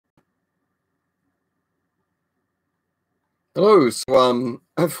Hello.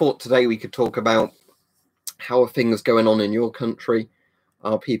 I thought today we could talk about how are things going on in your country.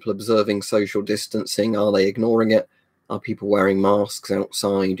 Are people observing social distancing? Are they ignoring it? Are people wearing masks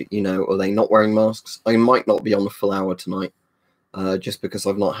outside? Are they not wearing masks? I might not be on a full hour tonight, just because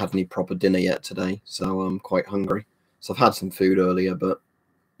I've not had any proper dinner yet today, so I'm quite hungry. So I've had some food earlier, but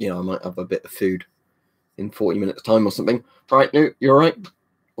I might have a bit of food in 40 minutes time or something. Right, Newt, you all right?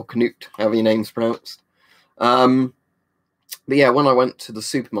 Or Knut, however your name's pronounced. But yeah, when I went to the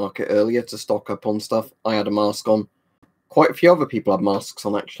supermarket earlier to stock up on stuff, I had a mask on. Quite a few other people had masks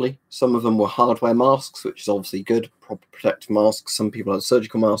on, actually. Some of them were hardware masks, which is obviously good, proper protective masks. Some people had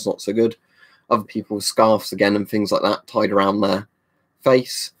surgical masks, not so good. Other people with scarves again and things like that tied around their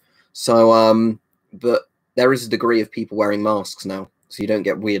face. But there is a degree of people wearing masks now, so you don't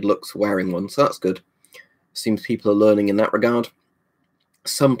get weird looks for wearing one, so that's good. Seems people are learning in that regard.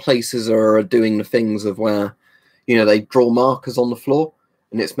 Some places are doing the things of where they draw markers on the floor,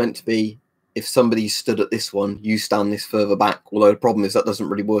 and it's meant to be if somebody stood at this one, you stand this further back. Although the problem is that doesn't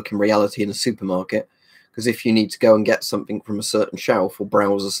really work in reality in a supermarket, because if you need to go and get something from a certain shelf or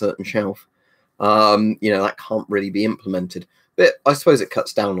browse a certain shelf, that can't really be implemented. But I suppose it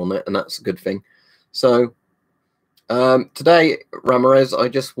cuts down on it, and that's a good thing. So today, Ramirez, I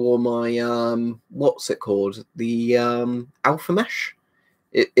just wore my, what's it called? The Alpha Mesh.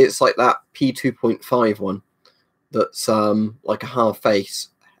 It's like that P2.5 one. That's like a half face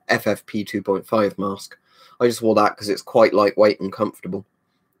FFP 2.5 mask. I just wore that because it's quite lightweight and comfortable.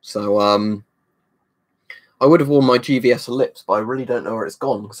 So I would have worn my GVS Ellipse, but I really don't know where it's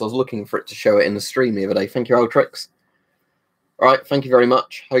gone because I was looking for it to show it in the stream the other day. Thank you, Altrix. All right, thank you very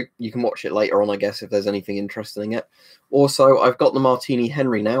much. Hope you can watch it later on, I guess, if there's anything interesting in it. Also, I've got the Martini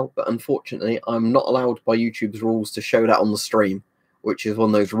Henry now, but unfortunately, I'm not allowed by YouTube's rules to show that on the stream, which is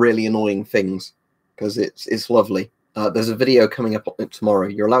one of those really annoying things. Because it's lovely. There's a video coming up tomorrow.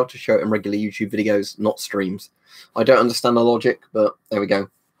 You're allowed to show it in regular YouTube videos, not streams. I don't understand the logic, but there we go.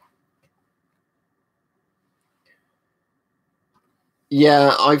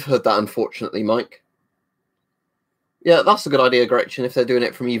 Yeah, I've heard that, unfortunately, Mike. Yeah, that's a good idea, Gretchen, if they're doing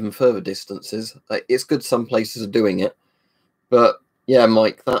it from even further distances. It's good some places are doing it. But, yeah,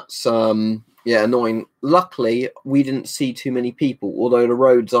 Mike, that's, annoying. Luckily, we didn't see too many people, although the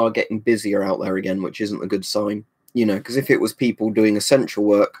roads are getting busier out there again, which isn't a good sign. Because if it was people doing essential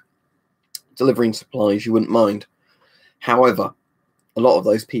work, delivering supplies, you wouldn't mind. However, a lot of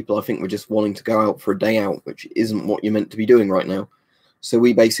those people, I think, were just wanting to go out for a day out, which isn't what you're meant to be doing right now. So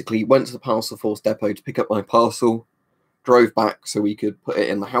we basically went to the Parcel Force depot to pick up my parcel, drove back so we could put it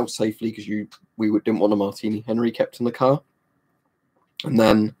in the house safely because we didn't want a Martini Henry kept in the car. And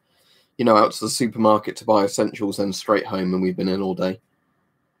then, out to the supermarket to buy essentials, then straight home, and we've been in all day.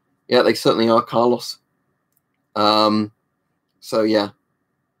 Yeah, they certainly are, Carlos. So yeah.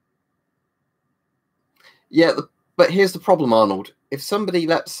 Yeah, but here's the problem, Arnold. If somebody,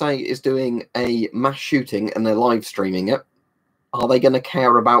 let's say, is doing a mass shooting and they're live streaming it, are they going to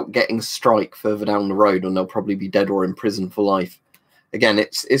care about getting a strike further down the road, and they'll probably be dead or in prison for life? Again,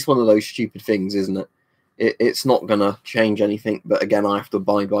 it's one of those stupid things, isn't it? It's not going to change anything, but again, I have to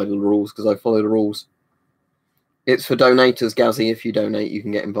abide by the rules because I follow the rules. It's for donators, Gazzy. If you donate, you can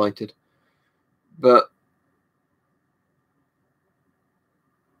get invited. But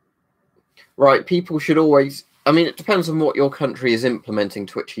right, people should always... I mean, it depends on what your country is implementing,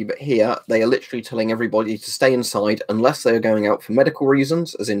 Twitchy, but here they are literally telling everybody to stay inside unless they are going out for medical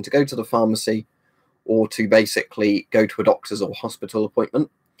reasons, as in to go to the pharmacy or to basically go to a doctor's or hospital appointment.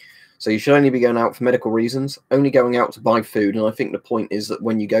 So you should only be going out for medical reasons, only going out to buy food. And I think the point is that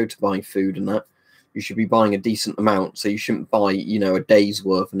when you go to buy food and that, you should be buying a decent amount. So you shouldn't buy, a day's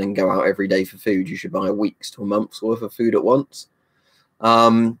worth and then go out every day for food. You should buy a week's to a month's worth of food at once.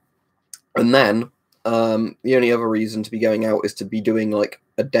 And then the only other reason to be going out is to be doing like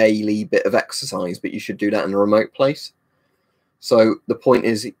a daily bit of exercise, but you should do that in a remote place. So the point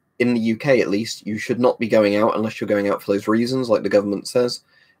is, in the UK at least, you should not be going out unless you're going out for those reasons, like the government says.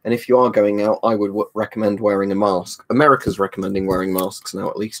 And if you are going out, I would recommend wearing a mask. America's recommending wearing masks now,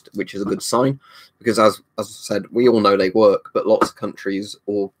 at least, which is a good sign. Because as I said, we all know they work, but lots of countries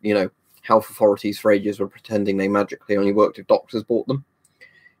or, health authorities for ages were pretending they magically only worked if doctors bought them.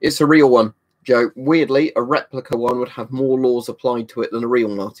 It's a real one, Joe. Weirdly, a replica one would have more laws applied to it than a real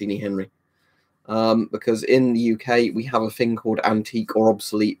Martini Henry. Because in the UK, we have a thing called antique or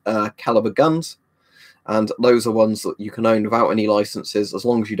obsolete caliber guns. And those are ones that you can own without any licenses. As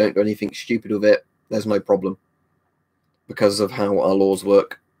long as you don't do anything stupid with it, there's no problem. Because of how our laws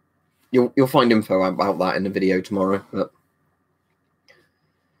work. You'll find info about that in the video tomorrow. But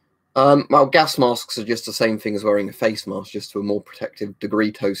Well, gas masks are just the same thing as wearing a face mask, just to a more protective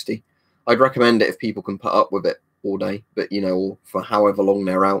degree, Toasty. I'd recommend it if people can put up with it all day, but or for however long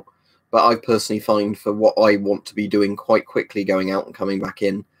they're out. But I personally find for what I want to be doing quite quickly, going out and coming back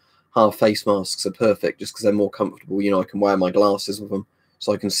in, half face masks are perfect just because they're more comfortable. I can wear my glasses with them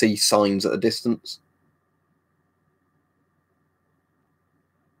so I can see signs at a distance.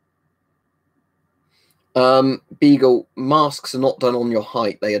 Beagle, masks are not done on your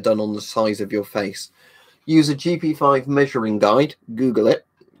height, they are done on the size of your face. Use a GP5 measuring guide, Google it.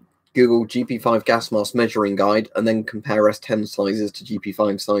 Google GP5 gas mask measuring guide and then compare S10 sizes to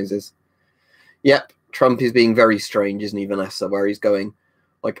GP5 sizes. Yep, Trump is being very strange, isn't he, Vanessa, where he's going,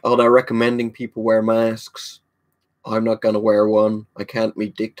 like, oh, they're recommending people wear masks. I'm not going to wear one. I can't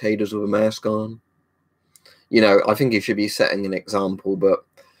meet dictators with a mask on. I think he should be setting an example, but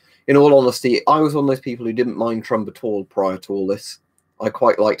in all honesty, I was one of those people who didn't mind Trump at all prior to all this. I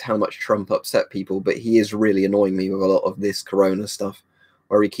quite liked how much Trump upset people, but he is really annoying me with a lot of this corona stuff,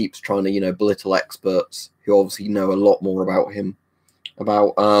 where he keeps trying to, belittle experts who obviously know a lot more about him,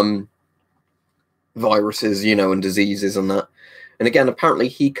 about viruses, and diseases and that. And again, apparently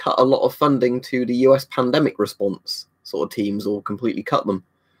he cut a lot of funding to the US pandemic response sort of teams, or completely cut them.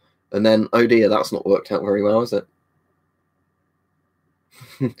 And then, oh dear, that's not worked out very well, is it?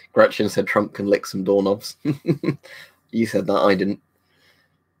 Gretchen said Trump can lick some doorknobs. You said that, I didn't.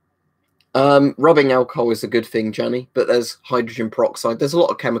 Rubbing alcohol is a good thing, Jenny, but there's hydrogen peroxide. There's a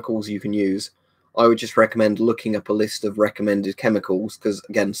lot of chemicals you can use. I would just recommend looking up a list of recommended chemicals, because,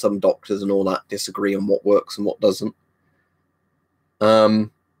 again, some doctors and all that disagree on what works and what doesn't.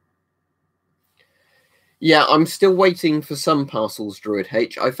 Yeah, I'm still waiting for some parcels, Druid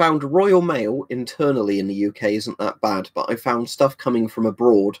H. I found Royal Mail internally in the UK isn't that bad, but I found stuff coming from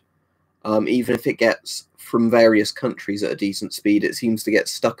abroad, even if it gets from various countries at a decent speed, it seems to get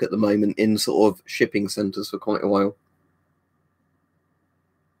stuck at the moment in sort of shipping centres for quite a while.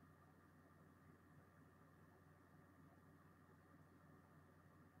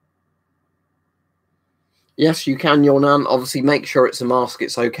 Yes, you can, your nan. Obviously, make sure it's a mask.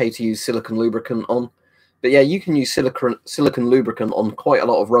 It's okay to use silicone lubricant on. But yeah, you can use silicone lubricant on quite a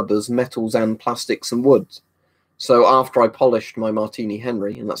lot of rubbers, metals, and plastics and woods. So after I polished my Martini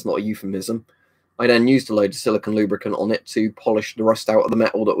Henry, and that's not a euphemism, I then used a load of silicone lubricant on it to polish the rust out of the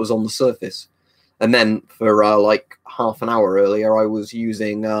metal that was on the surface. And then for like half an hour earlier, I was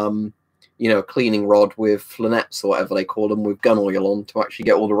using, a cleaning rod with flannets or whatever they call them, with gun oil on to actually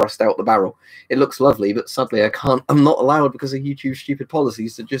get all the rust out the barrel. It looks lovely, but sadly I'm not allowed because of YouTube's stupid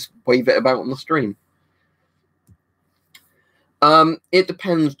policies to just wave it about on the stream. It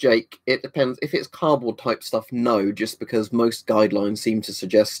depends, Jake. It depends. If it's cardboard type stuff, no, just because most guidelines seem to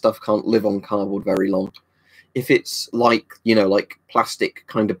suggest stuff can't live on cardboard very long. If it's like, like plastic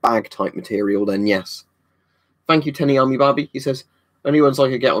kind of bag type material, then yes. Thank you, Tenny Army Barbie. He says, only ones I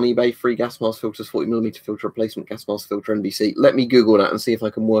could get on eBay, free gas mask filters, 40mm filter replacement, gas mask filter, NBC. Let me Google that and see if I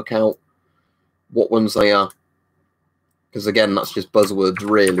can work out what ones they are. Because again, that's just buzzwords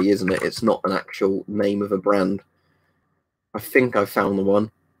really, isn't it? It's not an actual name of a brand. I think I found the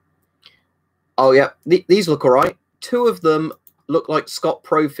one. Oh, yeah. These look all right. Two of them look like Scott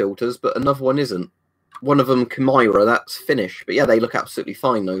Pro filters, but another one isn't. One of them, Chimera, that's Finnish. But yeah, they look absolutely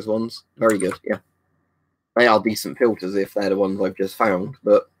fine, those ones. Very good, yeah. They are decent filters if they're the ones I've just found.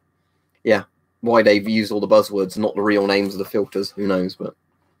 But yeah, why they've used all the buzzwords, not the real names of the filters, who knows. But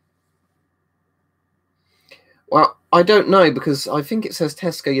well, I don't know, because I think it says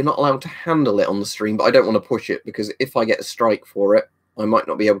Tesco, you're not allowed to handle it on the stream, but I don't want to push it, because if I get a strike for it, I might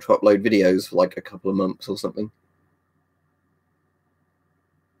not be able to upload videos for like a couple of months or something.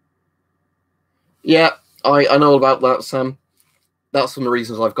 Yeah, I know about that, Sam. That's one of the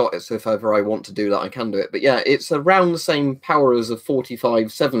reasons I've got it, so if ever I want to do that, I can do it. But yeah, it's around the same power as a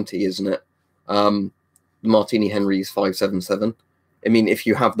 4570, isn't it? The Martini Henry's 577. I mean, if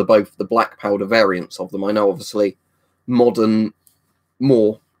you have both the black powder variants of them, I know obviously modern,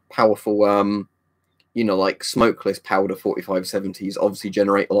 more powerful, like smokeless powder 4570s obviously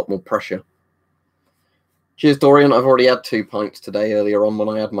generate a lot more pressure. Cheers, Dorian. I've already had 2 pints today earlier on when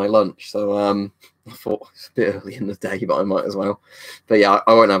I had my lunch, so I thought it's a bit early in the day, but I might as well. But yeah,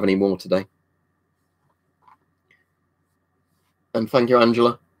 I won't have any more today. And thank you,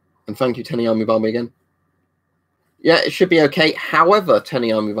 Angela. And thank you, Tenny Army Barbie, again. Yeah, it should be okay. However,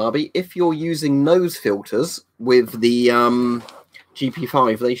 Tenny Army Barbie, if you're using nose filters with the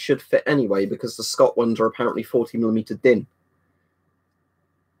GP5, they should fit anyway, because the Scott ones are apparently 40mm thin.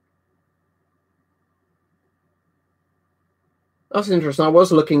 That's interesting. I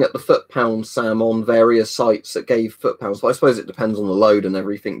was looking at the foot-pounds, Sam, on various sites that gave foot-pounds. But I suppose it depends on the load and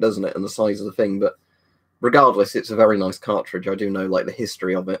everything, doesn't it, and the size of the thing. But regardless, it's a very nice cartridge. I do know, like, the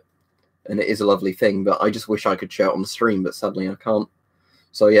history of it, and it is a lovely thing. But I just wish I could show it on the stream, but sadly I can't.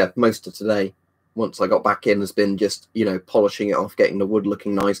 So yeah, most of today, once I got back in, has been just, you know, polishing it off, getting the wood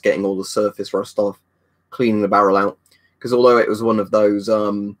looking nice, getting all the surface rust off, cleaning the barrel out. Because although it was one of those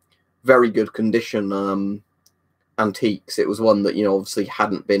very good condition antiques, it was one that, you know, obviously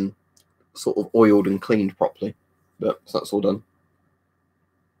hadn't been sort of oiled and cleaned properly. But so that's all done.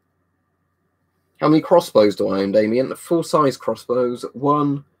 How many crossbows do I own, Damien? Full-size crossbows.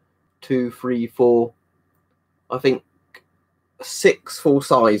 1, 2, 3, 4. I think 6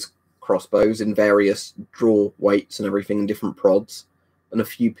 full-size crossbows in various draw weights and everything, and different prods, and a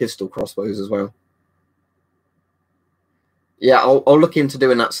few pistol crossbows as well. Yeah, I'll look into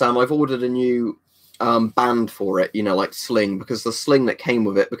doing that, Sam. I've ordered a new band for it, you know, like sling, because the sling that came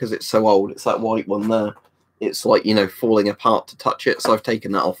with it, because it's so old, it's that white one there, it's like, you know, falling apart to touch it. So I've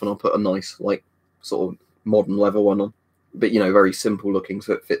taken that off and I'll put a nice, like, sort of modern leather one on, but, you know, very simple looking,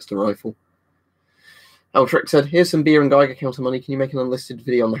 so it fits the rifle. Altrick said, here's some beer and Geiger counter money. Can you make an unlisted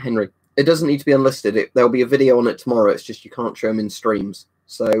video on the Henry? It doesn't need to be unlisted. There'll be a video on it tomorrow. It's just you can't show them in streams.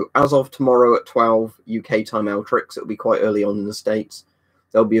 So as of tomorrow at 12 UK time, Altrix, it'll be quite early on in the States.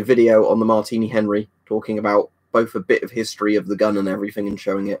 There'll be a video on the Martini Henry talking about both a bit of history of the gun and everything and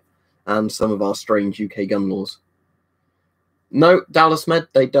showing it, and some of our strange UK gun laws. No, Dallas Med,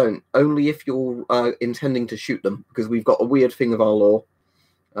 they don't. Only if you're intending to shoot them, because we've got a weird thing of our law.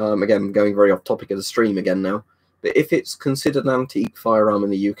 Again, going very off topic of the stream again now. But if it's considered an antique firearm in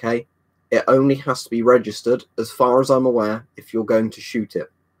the UK, it only has to be registered, as far as I'm aware, if you're going to shoot it.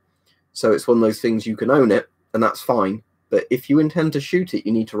 So it's one of those things, you can own it, and that's fine. But if you intend to shoot it,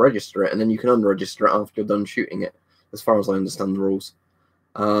 you need to register it, and then you can unregister it after you're done shooting it, as far as I understand the rules.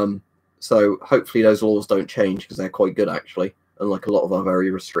 So hopefully those laws don't change, because they're quite good, actually, unlike a lot of our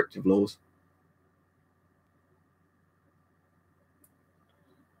very restrictive laws.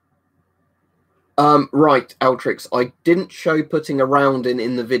 Right, Altrix, I didn't show putting a round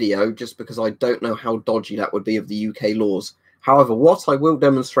in the video just because I don't know how dodgy that would be of the UK laws. However, what I will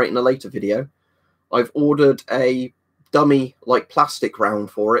demonstrate in a later video, I've ordered a dummy, like, plastic round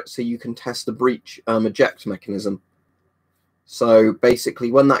for it so you can test the breech eject mechanism. So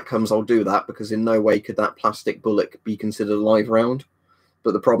basically, when that comes, I'll do that, because in no way could that plastic bullet be considered a live round.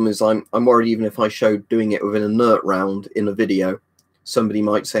 But the problem is I'm worried even if I showed doing it with an inert round in a video, somebody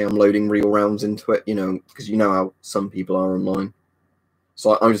might say I'm loading real rounds into it, you know, because you know how some people are online.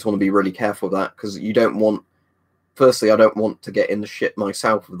 So I just want to be really careful of that, because you don't want, firstly, I don't want to get in the shit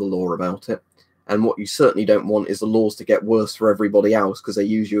myself with the law about it. And what you certainly don't want is the laws to get worse for everybody else, because they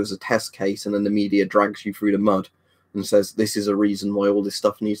use you as a test case, and then the media drags you through the mud and says this is a reason why all this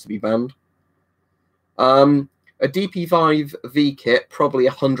stuff needs to be banned. A DP5 V kit, probably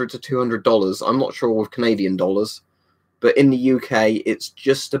 $100 to $200. I'm not sure with Canadian dollars. But in the UK, it's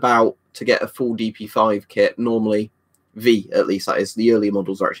just about to get a full DP5 kit. Normally, V at least, that is. The earlier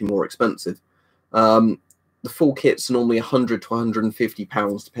models are actually more expensive. The full kit's normally £100 to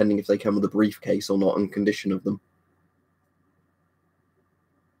 £150, depending if they come with a briefcase or not and condition of them.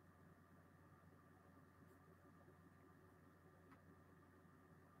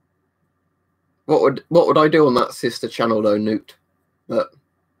 What would I do on that sister channel though, Newt? Or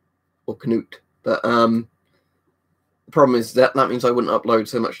Knut? But the problem is that means I wouldn't upload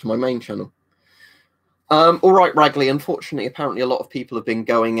so much to my main channel. All right, Ragley. Unfortunately, apparently a lot of people have been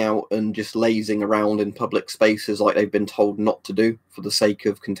going out and just lazing around in public spaces like they've been told not to do for the sake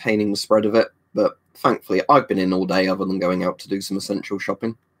of containing the spread of it. But thankfully, I've been in all day other than going out to do some essential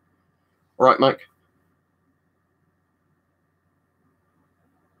shopping. All right, Mike?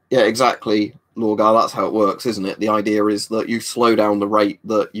 Yeah, exactly, Lorgar. That's how it works, isn't it? The idea is that you slow down the rate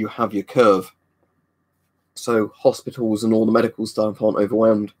that you have your curve, so hospitals and all the medical staff aren't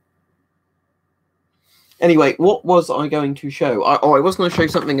overwhelmed. Anyway, what was I going to show? I was going to show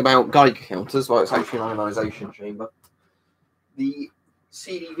something about Geiger counters. Well, it's actually an ionization chamber. The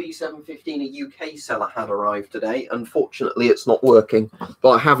CDV 715, a UK seller, had arrived today. Unfortunately, it's not working, but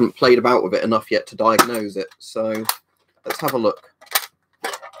I haven't played about with it enough yet to diagnose it. So let's have a look.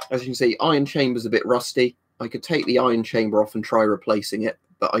 As you can see, ion chamber's a bit rusty. I could take the ion chamber off and try replacing it,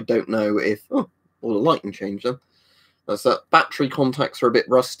 but I don't know if... Oh, all the lighting changed then. That's that. Battery contacts are a bit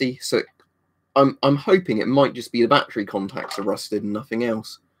rusty, so I'm hoping it might just be the battery contacts are rusted and nothing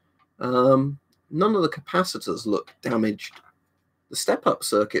else. None of the capacitors look damaged. The step-up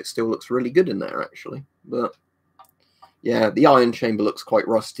circuit still looks really good in there, actually. But, yeah, the ion chamber looks quite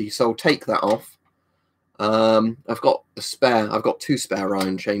rusty, so I'll take that off. I've got two spare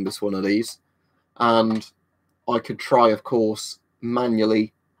ion chambers for one of these, and I could try, of course,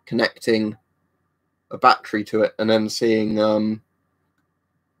 manually connecting a battery to it and then seeing,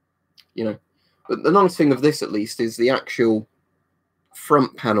 but the nice thing of this, at least, is the actual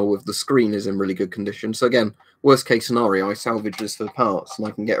front panel of the screen is in really good condition. So again, worst case scenario, I salvage this for parts and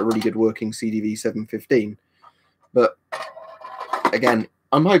I can get a really good working CDV 715. But again,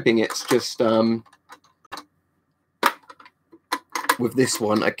 I'm hoping it's just with this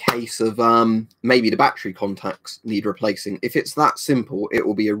one a case of maybe the battery contacts need replacing. If it's that simple, it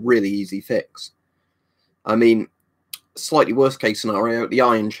will be a really easy fix. I mean, slightly worst case scenario, the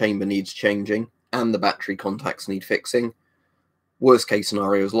ion chamber needs changing and the battery contacts need fixing. Worst case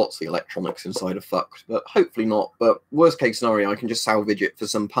scenario is lots of the electronics inside are fucked, but hopefully not. But worst case scenario, I can just salvage it for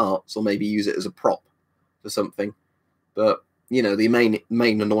some parts or maybe use it as a prop for something. But, you know, the main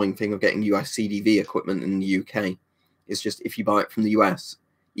annoying thing of getting US CDV equipment in the UK is just if you buy it from the US,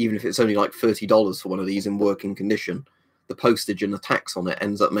 even if it's only like $30 for one of these in working condition, the postage and the tax on it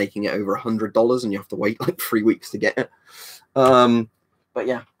ends up making it over $100 and you have to wait like 3 weeks to get it. But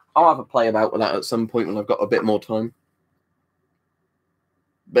yeah, I'll have a play about with that at some point when I've got a bit more time.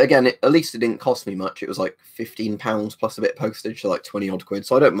 But again, at least it didn't cost me much. It was like £15 plus a bit of postage, so like 20 odd quid.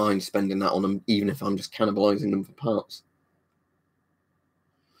 So I don't mind spending that on them, even if I'm just cannibalizing them for parts.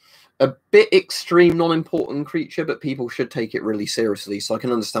 A bit extreme, non-important creature, but people should take it really seriously. So I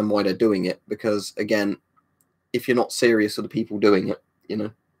can understand why they're doing it. Because again, if you're not serious with the people doing it, you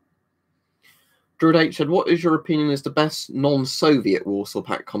know. Druid H said, what is your opinion is the best non-Soviet Warsaw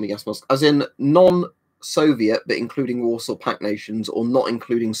Pact commie gas mask? As in non-Soviet, but including Warsaw Pact nations, or not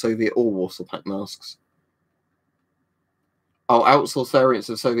including Soviet or Warsaw Pact masks? Oh, outsourced variants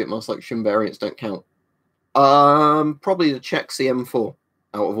of Soviet masks like shim variants don't count. Probably the Czech CM4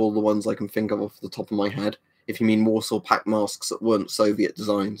 out of all the ones I can think of off the top of my head, if you mean Warsaw Pact masks that weren't Soviet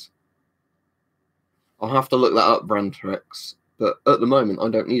designs. I'll have to look that up, Brandtrex. But at the moment, I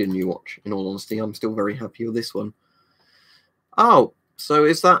don't need a new watch, in all honesty. I'm still very happy with this one. Oh, so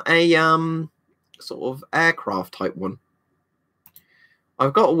is that a sort of aircraft type one?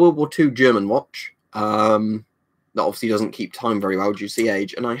 I've got a World War II German watch. That obviously doesn't keep time very well due to the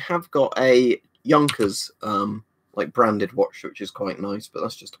age. And I have got a Junkers like branded watch, which is quite nice, but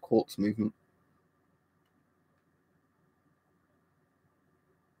that's just a quartz movement.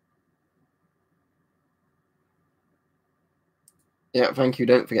 Yeah, thank you.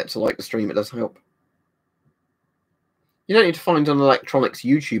 Don't forget to like the stream. It does help. You don't need to find an electronics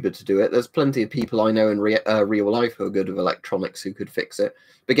YouTuber to do it. There's plenty of people I know in real life who are good with electronics who could fix it.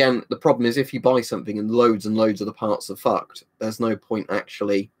 But again, the problem is if you buy something and loads of the parts are fucked, there's no point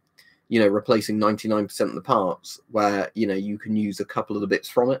actually, you know, replacing 99% of the parts where, you know, you can use a couple of the bits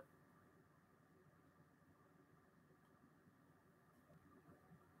from it.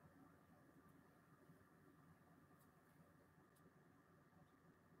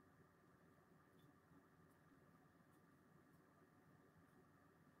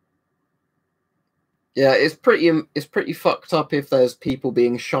 Yeah, it's pretty fucked up if there's people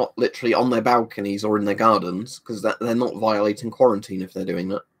being shot literally on their balconies or in their gardens, because they're not violating quarantine if they're doing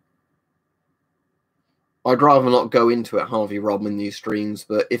that. I'd rather not go into it, Harvey Rob, in these streams,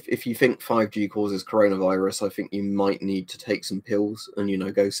 but if you think 5G causes coronavirus, I think you might need to take some pills and, you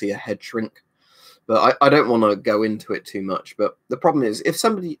know, go see a head shrink. But I don't want to go into it too much. But the problem is, if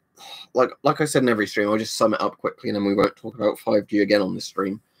somebody, like I said in every stream, I'll just sum it up quickly and then we won't talk about 5G again on this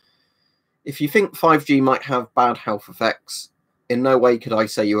stream. If you think 5G might have bad health effects, in no way could I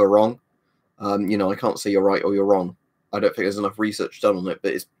say you are wrong. You know, I can't say you're right or you're wrong. I don't think there's enough research done on it,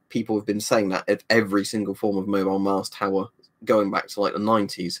 but people have been saying that at every single form of mobile mast tower going back to like the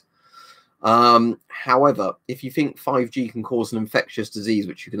 90s. However, if you think 5G can cause an infectious disease,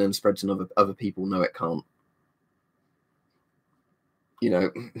 which you can then spread to other people, no, it can't. You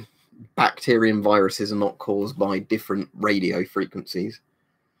know, bacteria and viruses are not caused by different radio frequencies.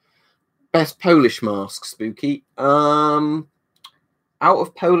 Best Polish mask, Spooky. Out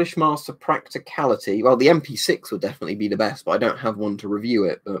of Polish masks of practicality, well, the MP6 would definitely be the best, but I don't have one to review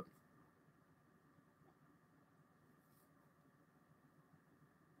it. But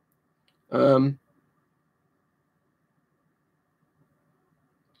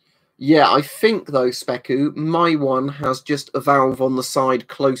yeah, I think though, Speku, my one has just a valve on the side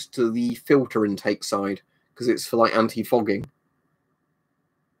close to the filter intake side because it's for like anti-fogging.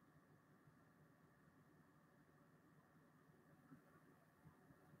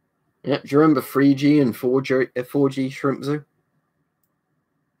 Yeah, do you remember 3G and 4G Shrimp Zoo?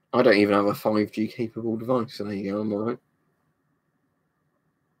 I don't even have a 5G capable device, so there you go, I'm all right.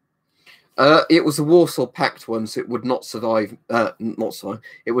 It was a Warsaw Pact one, so it would not survive. Not survive.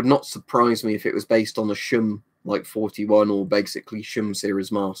 It would not surprise me if it was based on a Shum like 41 or basically Shum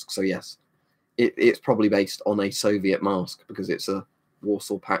series mask. So yes, it's probably based on a Soviet mask because it's a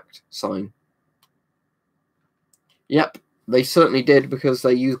Warsaw Pact sign. Yep, they certainly did because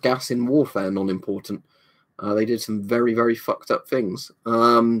they used gas in warfare. Non-important. They did some very, very fucked up things.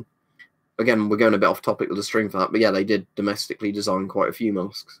 Again, we're going a bit off topic with the stream for that, but yeah, they did domestically design quite a few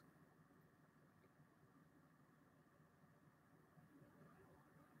masks.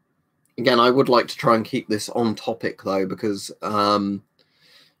 Again, I would like to try and keep this on topic, though, because,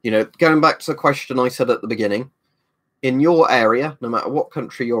 you know, going back to the question I said at the beginning, in your area, no matter what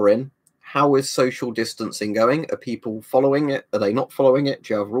country you're in, how is social distancing going? Are people following it? Are they not following it?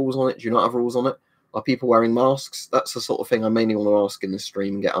 Do you have rules on it? Do you not have rules on it? Are people wearing masks? That's the sort of thing I mainly want to ask in this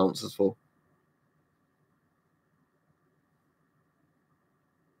stream and get answers for.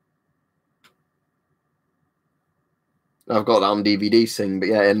 I've got that on DVD thing, but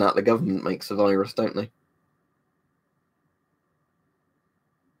yeah, in that the government makes a virus, don't they?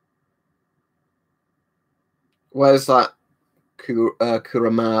 Where's that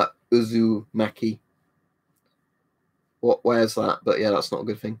Kurama Uzumaki? Where's that? But yeah, that's not a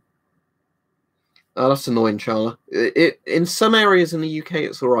good thing. Oh, that's annoying, Charla. In some areas in the UK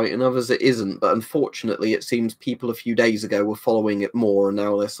it's all right, in others it isn't. But unfortunately, it seems people a few days ago were following it more, and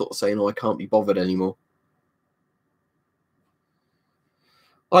now they're sort of saying, "Oh, I can't be bothered anymore."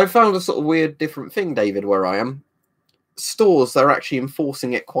 I found a sort of weird, different thing, David, where I am. Stores, they're actually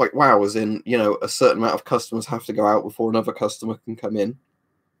enforcing it quite well, as in, you know, a certain amount of customers have to go out before another customer can come in.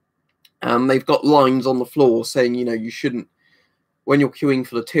 And they've got lines on the floor saying, you know, you shouldn't, when you're queuing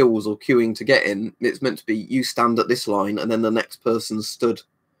for the tills or queuing to get in, it's meant to be you stand at this line and then the next person stood,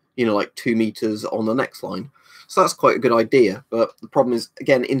 you know, like 2 meters on the next line. So that's quite a good idea. But the problem is,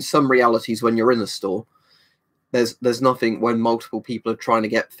 again, in some realities, when you're in a store, there's nothing when multiple people are trying to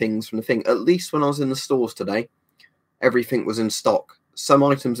get things from the thing. At least when I was in the stores today, everything was in stock. Some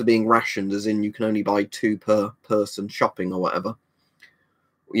items are being rationed, as in you can only buy 2 per person shopping or whatever,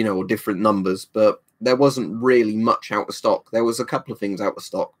 you know, or different numbers. But there wasn't really much out of stock. There was a couple of things out of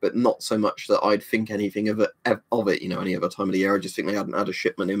stock, but not so much that I'd think anything of it, you know, any other time of the year. I just think they hadn't had a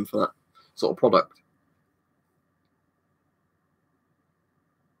shipment in for that sort of product.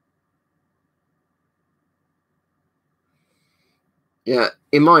 Yeah,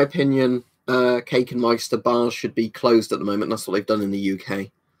 in my opinion, Cake and Meister bars should be closed at the moment. That's what they've done in the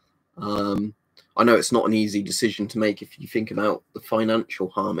UK. I know it's not an easy decision to make if you think about the financial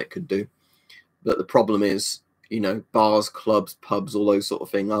harm it could do. But the problem is, you know, bars, clubs, pubs, all those sort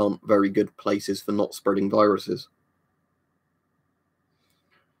of things aren't very good places for not spreading viruses.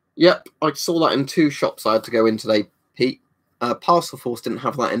 Yep, I saw that in 2 shops I had to go in today, Pete. Parcel Force didn't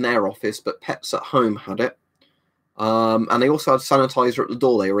have that in their office, but Pets at Home had it. And they also had sanitizer at the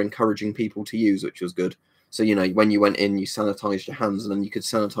door they were encouraging people to use, which was good. So, you know, when you went in, you sanitized your hands, and then you could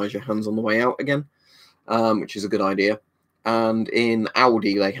sanitize your hands on the way out again, which is a good idea. And in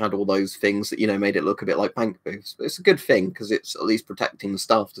Aldi, they had all those things that, you know, made it look a bit like bank booths. But it's a good thing because it's at least protecting the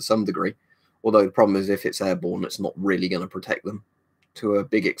staff to some degree. Although the problem is if it's airborne, it's not really going to protect them to a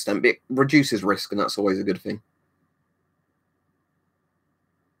big extent. But it reduces risk, and that's always a good thing.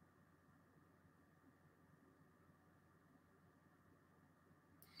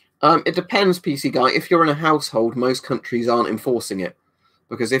 It depends, PC Guy. If you're in a household, most countries aren't enforcing it.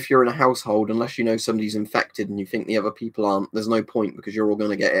 Because if you're in a household, unless you know somebody's infected and you think the other people aren't, there's no point because you're all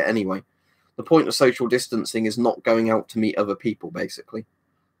going to get it anyway. The point of social distancing is not going out to meet other people, basically.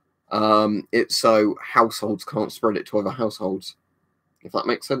 It's so households can't spread it to other households, if that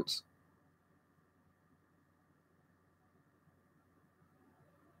makes sense.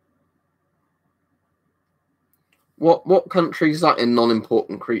 What country is that in?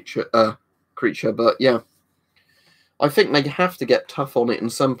 Non-important creature, but yeah. I think they have to get tough on it in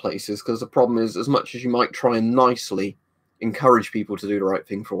some places because the problem is, as much as you might try and nicely encourage people to do the right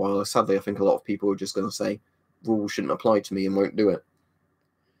thing for a while, sadly, I think a lot of people are just going to say rules shouldn't apply to me and won't do it.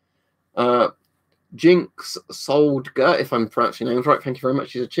 Jinx Soldga, if I'm pronouncing your names right, thank you very much.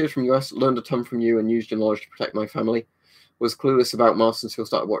 She said, cheers from US, learned a ton from you and used your knowledge to protect my family. Was clueless about masks until I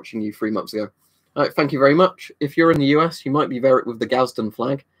started watching you 3 months ago. Thank you very much. If you're in the US, you might be very, with the Gadsden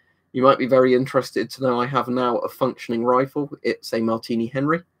flag, you might be very interested to know I have now a functioning rifle. It's a Martini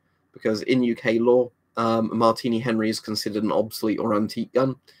Henry, because in UK law, a Martini Henry is considered an obsolete or antique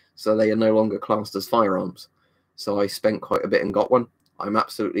gun, so they are no longer classed as firearms. So I spent quite a bit and got one. I'm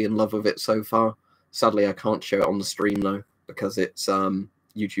absolutely in love with it so far. Sadly, I can't show it on the stream, though, because it's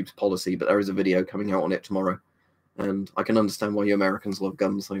YouTube's policy, but there is a video coming out on it tomorrow. And I can understand why you Americans love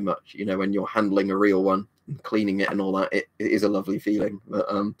gum so much. You know, when you're handling a real one and cleaning it and all that, it is a lovely feeling. But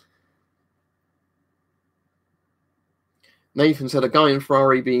Nathan said a guy in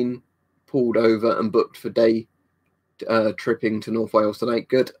Ferrari being pulled over and booked for day tripping to North Wales tonight.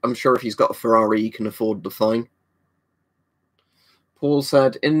 Good. I'm sure if he's got a Ferrari, he can afford the fine. Paul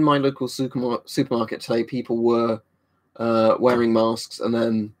said, in my local supermarket today, people were wearing masks,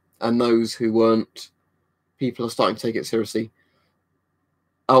 and those who weren't, people are starting to take it seriously.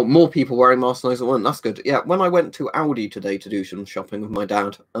 Oh, more people wearing masks than those that weren't. That's good. Yeah, when I went to Aldi today to do some shopping with my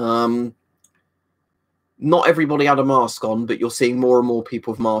dad, not everybody had a mask on, but you're seeing more and more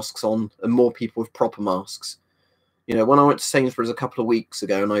people with masks on and more people with proper masks. You know, when I went to Sainsbury's a couple of weeks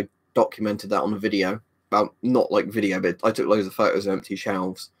ago and I documented that on a video, well, not like video, but I took loads of photos of empty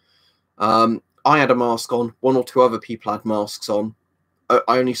shelves. I had a mask on. One or two other people had masks on. I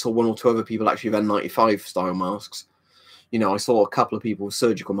only saw one or two other people actually with N95 style masks. You know, I saw a couple of people with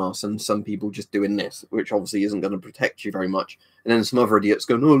surgical masks and some people just doing this, which obviously isn't going to protect you very much. And then some other idiots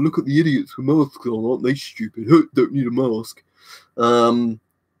going, oh, look at the idiots with masks on, aren't they stupid? Don't need a mask.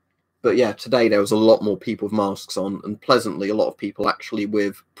 But yeah, today there was a lot more people with masks on, and pleasantly a lot of people actually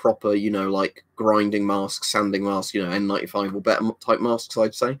with proper, you know, like grinding masks, sanding masks, you know, N95 or better type masks,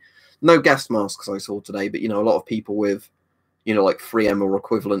 I'd say. No gas masks I saw today, but, you know, a lot of people with, you know, like 3M or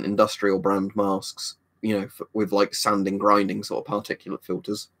equivalent industrial brand masks, you know, with like sanding, grinding sort of particulate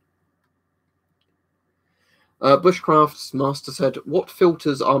filters. Bushcraft's master said, what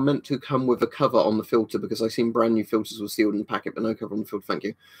filters are meant to come with a cover on the filter? Because I've seen brand new filters were sealed in the packet, but no cover on the filter. Thank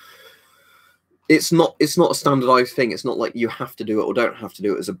you. It's not a standardized thing. It's not like you have to do it or don't have to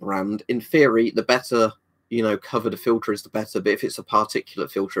do it as a brand. In theory, the better, you know, cover the filter is the better. But if it's a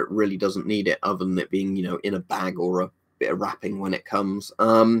particulate filter, it really doesn't need it, other than it being, you know, in a bag or a bit of wrapping when it comes.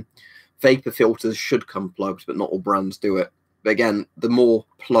 Vapor filters should come plugged, but not all brands do it. But again, the more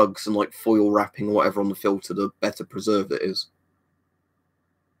plugs and like foil wrapping or whatever on the filter, the better preserved it is.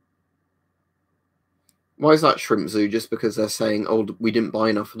 Why is that, Shrimp Zoo? Just because they're saying, oh, we didn't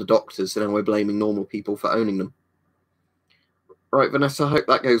buy enough for the doctors, so now we're blaming normal people for owning them. Right, Vanessa, I hope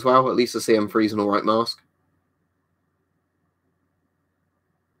that goes well. At least I see I'm freezing all right mask.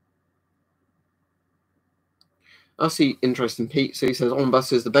 I see interesting Pete. So he says, on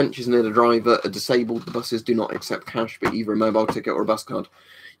buses, the benches near the driver are disabled. The buses do not accept cash, but either a mobile ticket or a bus card.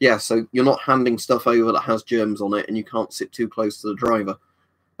 Yeah, so you're not handing stuff over that has germs on it, and you can't sit too close to the driver.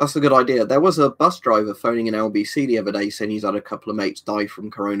 That's a good idea. There was a bus driver phoning in LBC the other day saying he's had a couple of mates die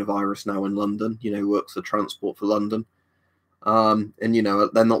from coronavirus now in London, you know, works for Transport for London. And, you know,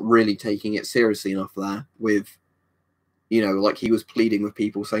 they're not really taking it seriously enough there with, you know, like he was pleading with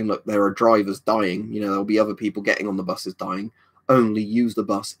people saying, look, there are drivers dying, you know, there'll be other people getting on the buses dying. Only use the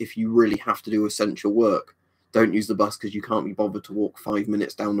bus if you really have to do essential work. Don't use the bus because you can't be bothered to walk 5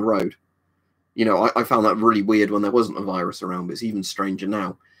 minutes down the road. You know, I found that really weird when there wasn't a virus around, but it's even stranger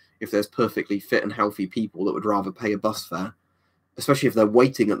now. If there's perfectly fit and healthy people that would rather pay a bus fare, especially if they're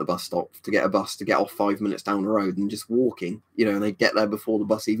waiting at the bus stop to get a bus to get off 5 minutes down the road and just walking, you know, and they get there before the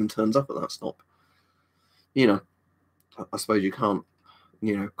bus even turns up at that stop. You know, I suppose you can't,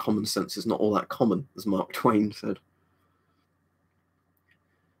 you know, common sense is not all that common, as Mark Twain said.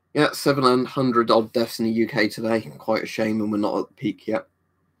 Yeah, 700 odd deaths in the UK today. Quite a shame, and we're not at the peak yet.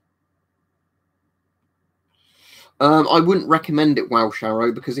 I wouldn't recommend it, Welsh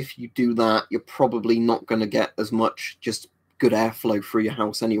Arrow, because if you do that, you're probably not going to get as much just good airflow through your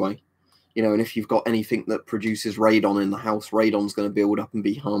house anyway. You know, and if you've got anything that produces radon in the house, radon's going to build up and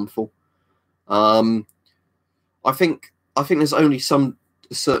be harmful. I think there's only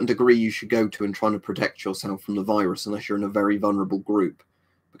a certain degree you should go to in trying to protect yourself from the virus, unless you're in a very vulnerable group.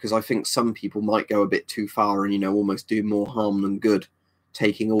 Because I think some people might go a bit too far and, you know, almost do more harm than good,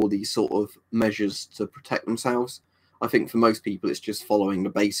 taking all these sort of measures to protect themselves. I think for most people, it's just following the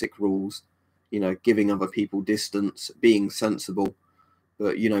basic rules, you know, giving other people distance, being sensible,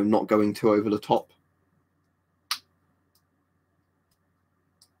 but, you know, not going too over the top.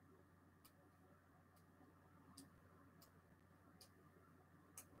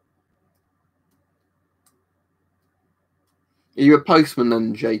 Are you a postman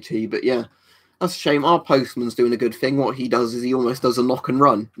then, JT? But yeah, that's a shame. Our postman's doing a good thing. What he does is he almost does a knock and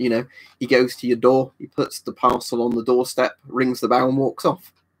run. You know, he goes to your door, he puts the parcel on the doorstep, rings the bell and walks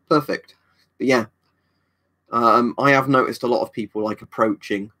off. Perfect. But yeah, I have noticed a lot of people like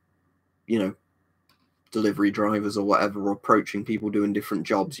approaching, you know, delivery drivers or whatever, or approaching people doing different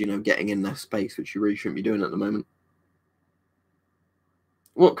jobs, you know, getting in their space, which you really shouldn't be doing at the moment.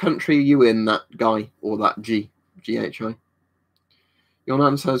 What country are you in, that guy, or that GHI? Your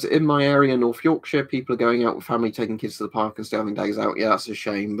nan says, in my area, North Yorkshire, people are going out with family, taking kids to the park and still having days out. Yeah, that's a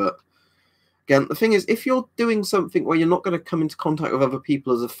shame. But again, the thing is, if you're doing something where you're not going to come into contact with other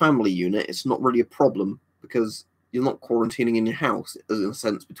people as a family unit, it's not really a problem because you're not quarantining in your house, in a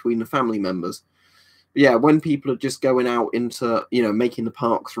sense, between the family members. But yeah, when people are just going out into, making the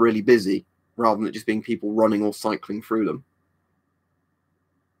parks really busy, rather than it just being people running or cycling through them.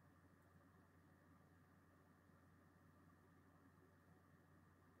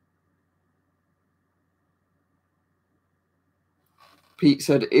 Pete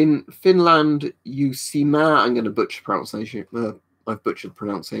said, in Finland, Uusimaa, I'm going to butcher pronunciation. I've butchered the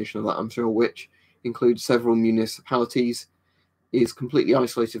pronunciation of that, I'm sure, which includes several municipalities, is completely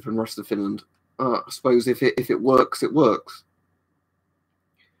isolated from the rest of Finland. I suppose if it works, it works.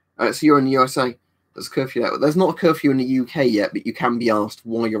 So you're in the USA. There's a curfew there. There's not a curfew in the UK yet, but you can be asked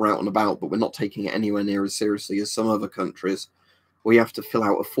why you're out and about, but we're not taking it anywhere near as seriously as some other countries where you have to fill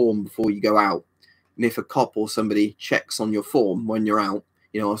out a form before you go out. And if a cop or somebody checks on your form when you're out,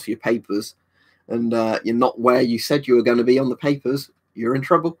 asks for your papers, and you're not where you said you were going to be on the papers, you're in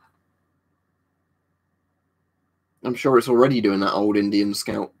trouble. I'm sure it's already doing that old Indian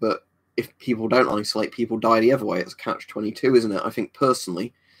Scout, but if people don't isolate, people die the other way. It's a catch-22, isn't it? I think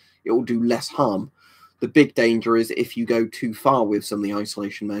personally, it will do less harm. The big danger is if you go too far with some of the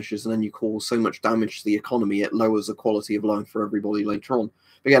isolation measures and then you cause so much damage to the economy, it lowers the quality of life for everybody later on.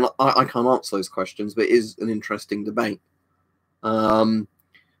 But again, I can't answer those questions, but it is an interesting debate. But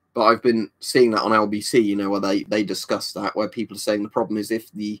I've been seeing that on LBC, where they discuss that, where people are saying the problem is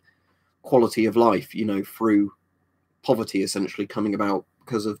if the quality of life, through poverty essentially coming about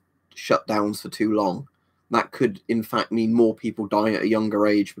because of shutdowns for too long, that could in fact mean more people die at a younger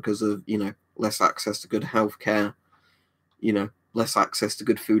age because of, less access to good healthcare, less access to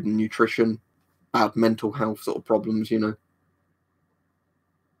good food and nutrition, bad mental health sort of problems,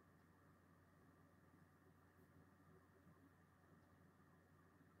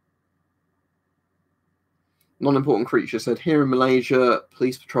 Non-important creature said, here in Malaysia,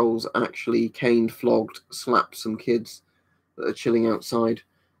 police patrols actually caned, flogged, slapped some kids that are chilling outside.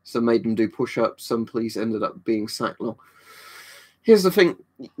 Some made them do push-ups. Some police ended up being sacked. Here's the thing.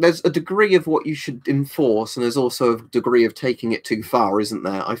 There's a degree of what you should enforce, and there's also a degree of taking it too far, isn't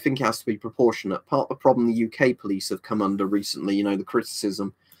there? I think it has to be proportionate. Part of the problem the UK police have come under recently, the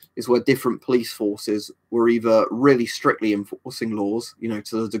criticism, is where different police forces were either really strictly enforcing laws, to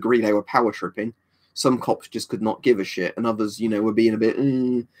the degree they were power tripping. Some cops just could not give a shit, and others, were being a bit,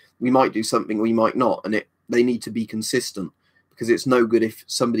 we might do something, we might not. And they need to be consistent, because it's no good if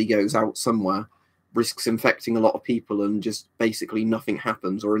somebody goes out somewhere, risks infecting a lot of people, and just basically nothing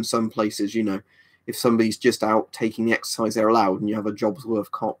happens. Or in some places, if somebody's just out taking the exercise they're allowed, and you have a job's worth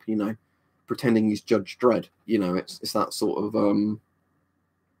cop, pretending he's Judge Dredd, it's that sort of.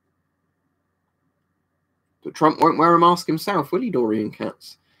 But Trump won't wear a mask himself, will he, Dorian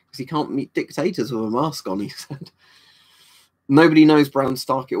Katz? Because he can't meet dictators with a mask on, he said. Nobody knows, Brown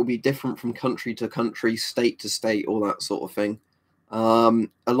Stark. It will be different from country to country, state to state, all that sort of thing.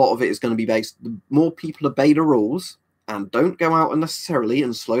 A lot of it is going to be based, the more people obey the rules and don't go out unnecessarily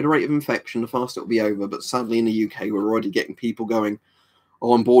and slow the rate of infection, the faster it will be over. But sadly, in the UK, we're already getting people going,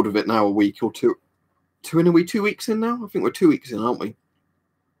 oh, I'm bored of it now, a week or two. Are we 2 weeks in now? I think we're 2 weeks in, aren't we?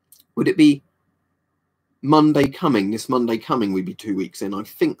 Would it be this Monday coming, we'd be 2 weeks in? I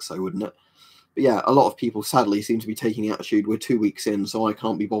think so, wouldn't it? But yeah, a lot of people sadly seem to be taking the attitude, we're 2 weeks in, so I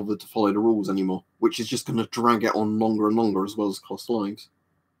can't be bothered to follow the rules anymore, which is just going to drag it on longer and longer, as well as cost lives.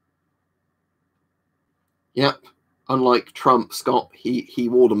 Yep, unlike Trump, Scott, he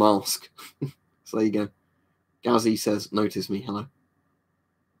wore the mask. So there you go. Gazzy says, notice me, hello.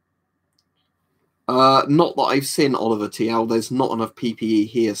 Not that I've seen, Oliver TL. There's not enough PPE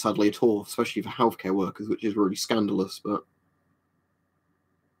here, sadly, at all, especially for healthcare workers, which is really scandalous, but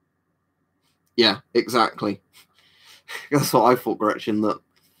yeah, exactly. That's what I thought, Gretchen, that,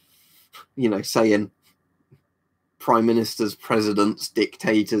 saying prime ministers, presidents,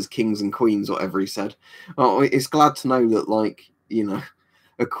 dictators, kings and queens, whatever he said. Oh, it's glad to know that,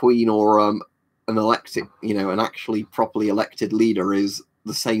 a queen or an elected, an actually properly elected leader is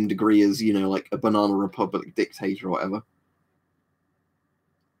the same degree as, like a banana republic dictator or whatever.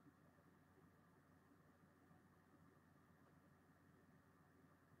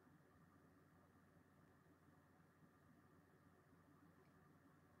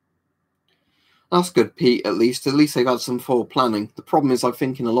 That's good, Pete, at least. At least they've had some forward planning. The problem is, I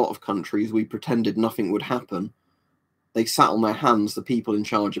think in a lot of countries, we pretended nothing would happen. They sat on their hands, the people in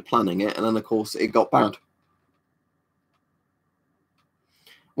charge of planning it, and then, of course, it got bad.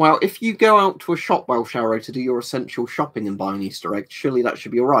 Well, if you go out to a shop, Sharo, to do your essential shopping and buy an Easter egg, surely that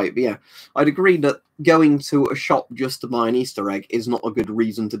should be all right. But yeah, I'd agree that going to a shop just to buy an Easter egg is not a good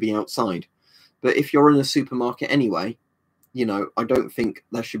reason to be outside. But if you're in a supermarket anyway, you know, I don't think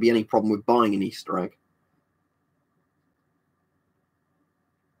there should be any problem with buying an Easter egg.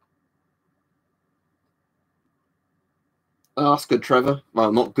 That's good, Trevor.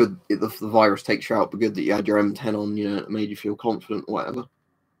 Well, not good if the virus takes you out, but good that you had your M10 on, you know, it made you feel confident or whatever.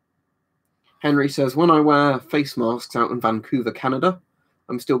 Henry says, when I wear face masks out in Vancouver, Canada,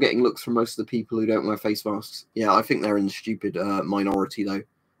 I'm still getting looks from most of the people who don't wear face masks. Yeah, I think they're in the stupid minority, though.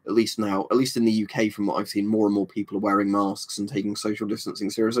 At least now, at least in the UK, from what I've seen, more and more people are wearing masks and taking social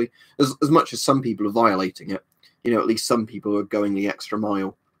distancing seriously. As much as some people are violating it, you know, at least some people are going the extra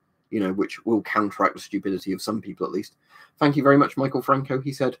mile, you know, which will counteract the stupidity of some people at least. Thank you very much, Michael Franco.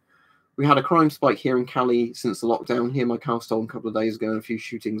 He said, we had a crime spike here in Cali since the lockdown. Here, my car stolen a couple of days ago and a few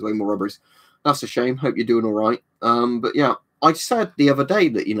shootings, way more robberies. That's a shame. Hope you're doing all right. But yeah, I said the other day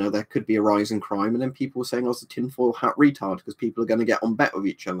that, you know, there could be a rise in crime, and then people were saying I was a tinfoil hat retard because people are going to get on bet with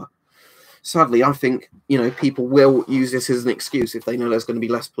each other. Sadly, I think, you know, people will use this as an excuse if they know there's going to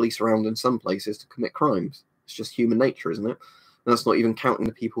be less police around in some places to commit crimes. It's just human nature, isn't it? And that's not even counting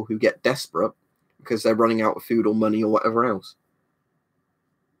the people who get desperate because they're running out of food or money or whatever else.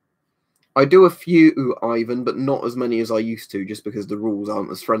 I do a few, Ivan, but not as many as I used to, just because the rules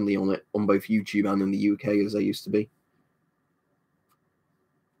aren't as friendly on it on both YouTube and in the UK as they used to be.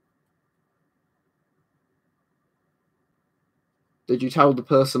 Did you tell the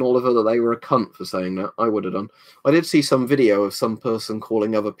person, Oliver, that they were a cunt for saying that? I would have done. I did see some video of some person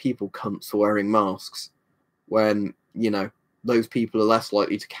calling other people cunts for wearing masks when, you know, those people are less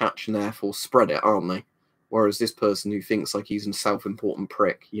likely to catch and therefore spread it, aren't they? Whereas this person who thinks like he's a self-important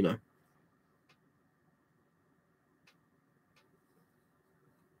prick, you know.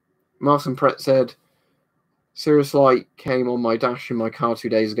 Martin Brett said, Cirrus Light came on my dash in my car 2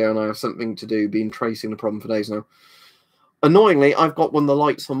 days ago and I have something to do, been tracing the problem for days now. Annoyingly, I've got one of the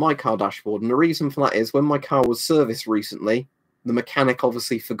lights on my car dashboard, and the reason for that is when my car was serviced recently, the mechanic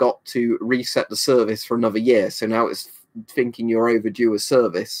obviously forgot to reset the service for another year, so now it's thinking you're overdue a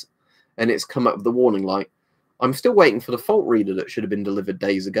service, and it's come up with the warning light. I'm still waiting for the fault reader that should have been delivered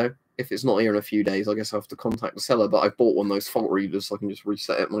days ago. If it's not here in a few days, I guess I have to contact the seller, but I've bought one of those fault readers so I can just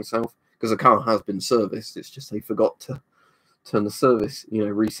reset it myself, because the car has been serviced. It's just they forgot to turn the service, you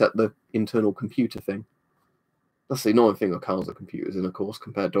know, reset the internal computer thing. That's the annoying thing with cars and computers, and of course,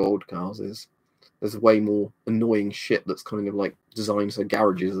 compared to old cars, is there's way more annoying shit that's kind of like designed so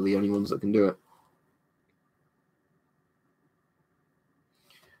garages are the only ones that can do it.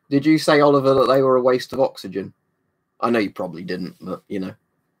 Did you say, Oliver, that they were a waste of oxygen? I know you probably didn't, but, you know.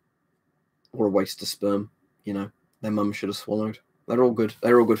 Or a waste of sperm, you know. Their mum should have swallowed. They're all good.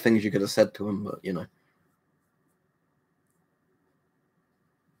 They're all good things you could have said to them, but, you know.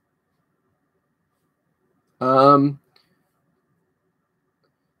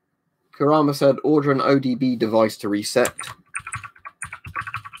 Karama said, order an ODB device to reset.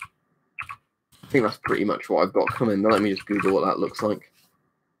 I think that's pretty much what I've got coming. Let me just Google what that looks like.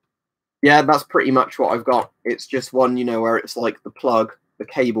 Yeah, that's pretty much what I've got. It's just one, you know, where it's like the plug, the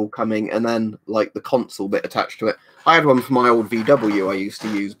cable coming, and then like the console bit attached to it. I had one for my old VW I used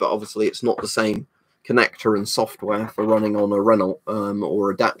to use, but obviously it's not the same connector and software for running on a Renault or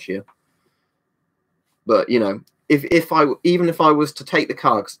a Dacia. But, you know, even if I was to take the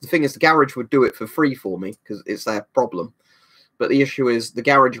car, because the thing is the garage would do it for free for me because it's their problem. But the issue is the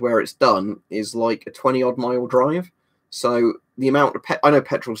garage where it's done is like a 20-odd mile drive. So the amount of I know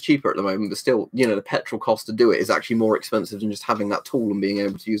petrol's cheaper at the moment, but still, you know, the petrol cost to do it is actually more expensive than just having that tool and being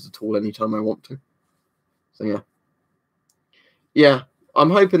able to use the tool anytime I want to. So yeah. Yeah, I'm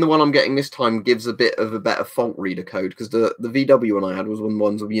hoping the one I'm getting this time gives a bit of a better fault reader code, because the VW one I had was one of the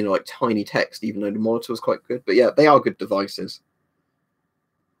ones with, you know, like tiny text, even though the monitor was quite good. But yeah, they are good devices.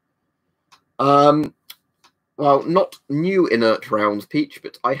 Well, not new inert rounds, Peach,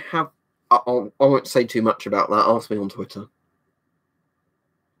 but I have. I won't say too much about that. Ask me on Twitter.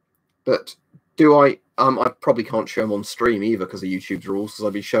 But do I? I probably can't show them on stream either because of YouTube's rules, because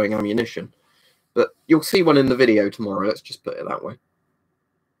I'll be showing ammunition. But you'll see one in the video tomorrow. Let's just put it that way.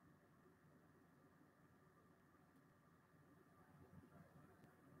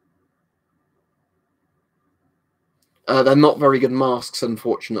 They're not very good masks,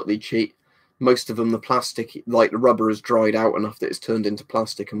 unfortunately, Cheat. Most of them, the plastic, like the rubber, has dried out enough that it's turned into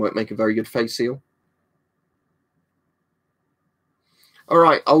plastic and won't make a very good face seal. All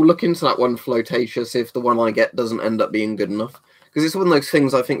right, I'll look into that one, Flotatious, if the one I get doesn't end up being good enough. Because it's one of those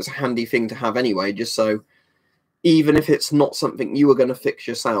things I think is a handy thing to have anyway, just so, even if it's not something you are going to fix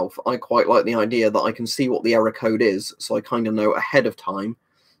yourself, I quite like the idea that I can see what the error code is, so I kind of know ahead of time,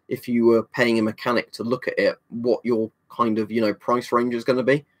 if you were paying a mechanic to look at it, what your kind of, price range is going to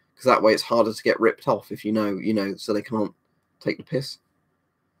be, because that way it's harder to get ripped off if you know, so they can't take the piss.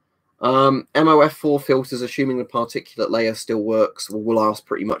 MOF4 filters, assuming the particulate layer still works, will last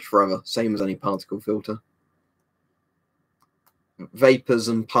pretty much forever, same as any particle filter. Vapors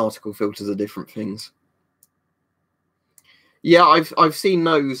and particle filters are different things. Yeah, I've seen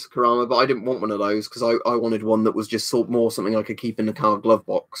those, Karama, but I didn't want one of those because I wanted one that was just more something I could keep in the car glove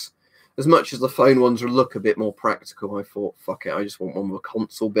box. As much as the phone ones would look a bit more practical, I thought, fuck it, I just want one with a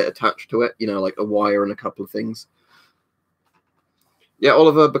console bit attached to it, like a wire and a couple of things. Yeah,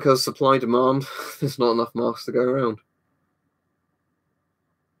 Oliver, because supply demand, there's not enough masks to go around.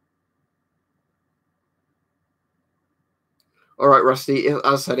 All right, Rusty, as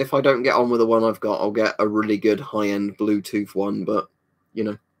I said, if I don't get on with the one I've got, I'll get a really good high-end Bluetooth one, but,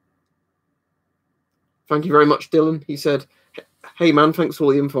 Thank you very much, Dylan. He said, hey, man, thanks for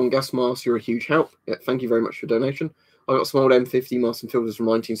all the info on gas masks. You're a huge help. Yeah, thank you very much for your donation. I got some old M50 masks and filters from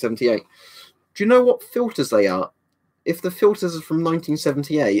 1978. Do you know what filters they are? If the filters are from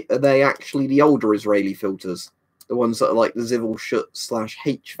 1978, are they actually the older Israeli filters? The ones that are like the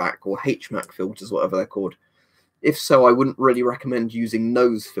Zivel/HVAC or HMAC filters, whatever they're called. If so, I wouldn't really recommend using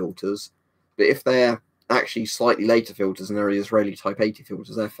those filters. But if they're actually slightly later filters and they're Israeli Type 80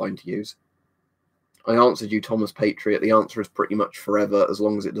 filters, they're fine to use. I answered you, Thomas Patriot. The answer is pretty much forever, as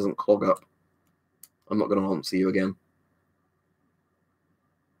long as it doesn't clog up. I'm not going to answer you again.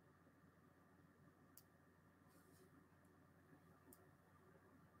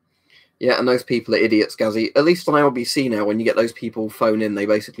 Yeah, and those people are idiots, Gazzy. At least on LBC now, when you get those people phone in, they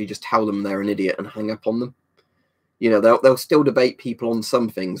basically just tell them they're an idiot and hang up on them. They'll still debate people on some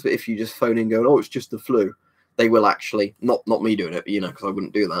things, but if you just phone in going, oh, it's just the flu, they will actually, not me doing it, because I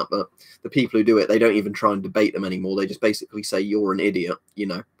wouldn't do that, but the people who do it, they don't even try and debate them anymore. They just basically say, you're an idiot,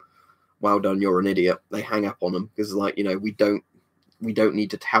 well done, you're an idiot. They hang up on them because, we don't need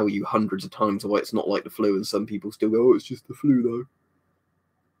to tell you hundreds of times why it's not like the flu, and some people still go, oh, it's just the flu, though.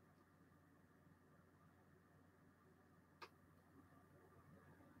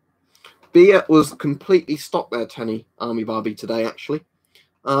 Beer was completely stocked there, Tenny, Army Barbie, today, actually.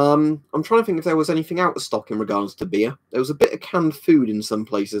 I'm trying to think if there was anything out of stock in regards to beer. There was a bit of canned food in some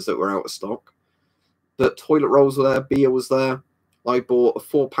places that were out of stock. But toilet rolls were there, beer was there. I bought a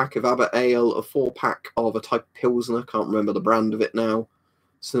 4-pack of Abbott Ale, a 4-pack of a type of Pilsner, can't remember the brand of it now,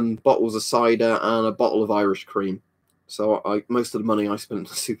 some bottles of cider, and a bottle of Irish cream. So most of the money I spent in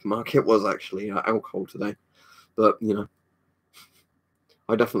the supermarket was actually alcohol today. But,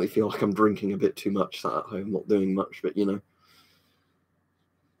 I definitely feel like I'm drinking a bit too much sat at home, not doing much, but,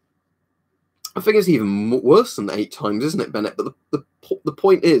 I think it's even worse than 8 times, isn't it, Bennett? But the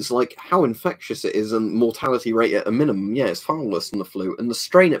point is, how infectious it is and mortality rate at a minimum, yeah, it's far worse than the flu. And the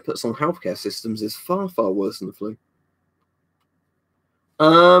strain it puts on healthcare systems is far, far worse than the flu.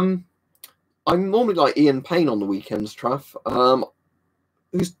 I'm normally like Ian Payne on the weekends, Traff.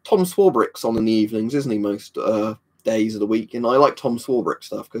 Who's Tom Swarbrick's on in the evenings, isn't he, most days of the week? And I like Tom Swarbrick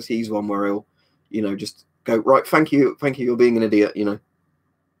stuff because he's one where he'll, just go, right, thank you, you're being an idiot,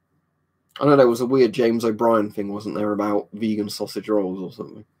 I know there was a weird James O'Brien thing, wasn't there, about vegan sausage rolls or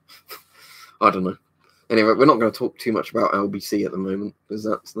something? I don't know. Anyway, we're not going to talk too much about LBC at the moment, because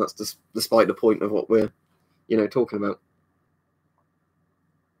that's just despite the point of what we're, talking about.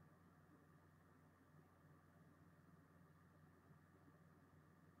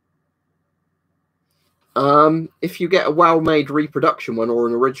 If you get a well-made reproduction one or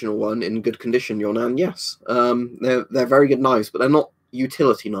an original one in good condition, your nan, yes. They're very good knives, but they're not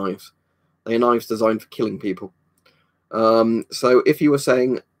utility knives. They're knives designed for killing people. So if you were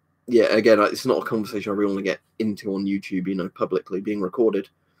saying, yeah, again, it's not a conversation I really want to get into on YouTube, publicly being recorded.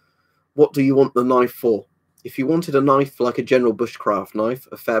 What do you want the knife for? If you wanted a knife like a general bushcraft knife,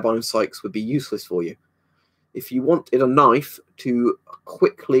 a Fairbairn Sykes would be useless for you. If you wanted a knife to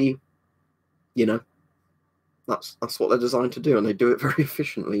quickly, that's what they're designed to do, and they do it very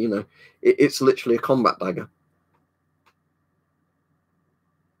efficiently, It's literally a combat dagger.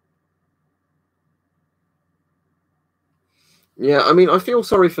 Yeah, I mean, I feel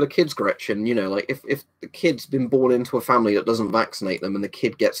sorry for the kids, Gretchen. If the kid's been born into a family that doesn't vaccinate them and the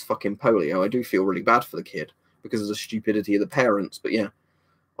kid gets fucking polio, I do feel really bad for the kid because of the stupidity of the parents. But yeah,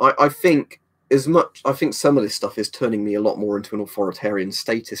 I think some of this stuff is turning me a lot more into an authoritarian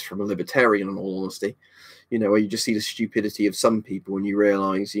status from a libertarian, in all honesty. Where you just see the stupidity of some people and you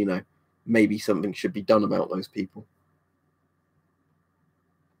realise, maybe something should be done about those people.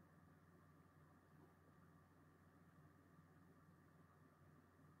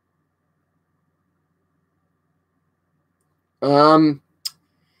 Depends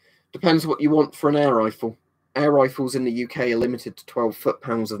what you want for an air rifle. Air rifles in the UK are limited to 12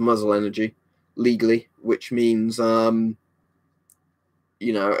 foot-pounds of muzzle energy legally, which means, you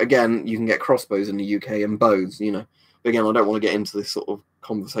know, again, you can get crossbows in the UK and bows, you know. But again, I don't want to get into this sort of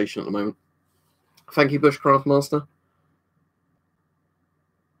conversation at the moment. Thank you, Bushcraft Master.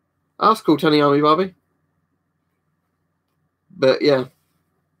 That's cool, Tenny Army Barbie. But yeah,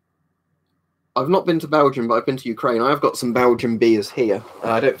 I've not been to Belgium, but I've been to Ukraine. I've got some Belgian beers here.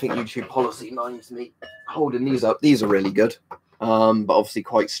 I don't think YouTube policy minds me holding these up. These are really good, but obviously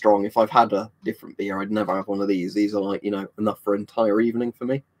quite strong. If I've had a different beer, I'd never have one of these. These are like, you know, enough for an entire evening for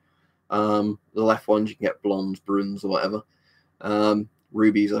me. The left ones, you can get blondes, bruns, or whatever.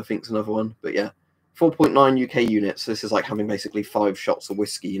 Rubies, I think, is another one. But yeah, 4.9 UK units. This is like having basically 5 shots of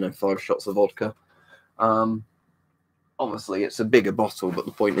whiskey, you know, 5 shots of vodka. Obviously, it's a bigger bottle, but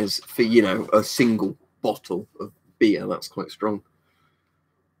the point is, for, you know, a single bottle of beer, that's quite strong.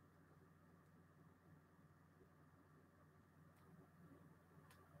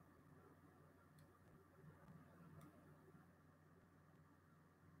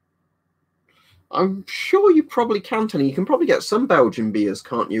 I'm sure you probably can, Tony. You can probably get some Belgian beers,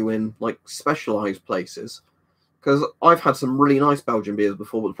 can't you, in, like, specialised places? Because I've had some really nice Belgian beers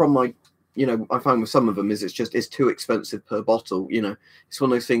before, but the problem I found with some of them is it's too expensive per bottle. You know, it's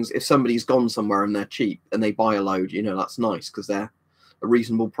one of those things. If somebody's gone somewhere and they're cheap and they buy a load, you know, that's nice because they're a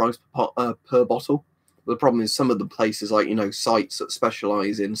reasonable price per bottle. But the problem is some of the places, like, you know, sites that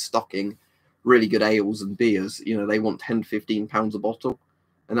specialise in stocking really good ales and beers, you know, they want 10 to £15 a bottle,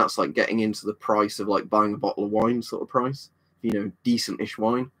 and that's like getting into the price of like buying a bottle of wine sort of price. You know, decent-ish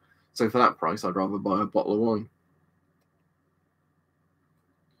wine. So for that price, I'd rather buy a bottle of wine.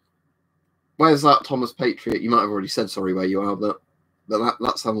 Where's that, Thomas Patriot? You might have already said sorry where you are, but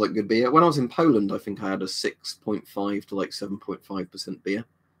that sounds like good beer. When I was in Poland, I think I had a 6.5 to like 7.5% beer.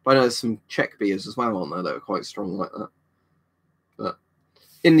 But I know there's some Czech beers as well, aren't there, that are quite strong like that. But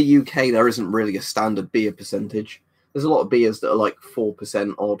in the UK, there isn't really a standard beer percentage. There's a lot of beers that are like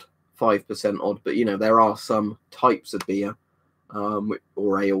 4% odd, 5% odd, but, you know, there are some types of beer,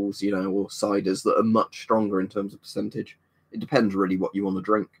 or ales, you know, or ciders that are much stronger in terms of percentage. It depends really what you want to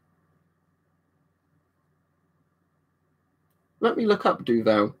drink. Let me look up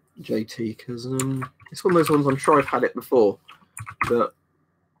Duvel, JT, because it's one of those ones I'm sure I've had it before. But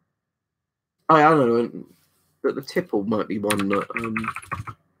I don't know. But the tipple might be one that.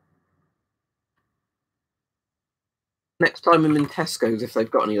 Next time I'm in Tesco's, if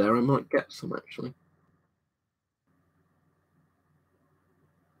they've got any there, I might get some actually.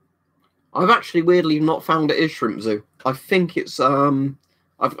 I've actually weirdly not found it is Shrimp Zoo. I think it's I've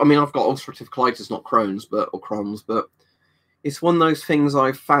got ulcerative colitis, not Crohn's, or Crohn's, but it's one of those things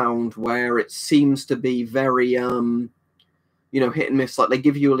I've found where it seems to be very, you know, hit and miss. Like, they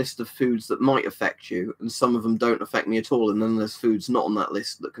give you a list of foods that might affect you, and some of them don't affect me at all. And then there's foods not on that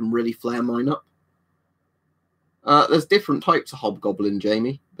list that can really flare mine up. There's different types of hobgoblin,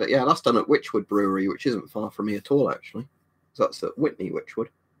 Jamie. But yeah, that's done at Witchwood Brewery, which isn't far from me at all, actually. So that's at Whitney, Witchwood.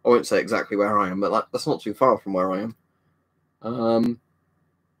 I won't say exactly where I am, but that's not too far from where I am.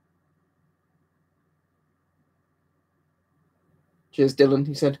 Cheers, Dylan.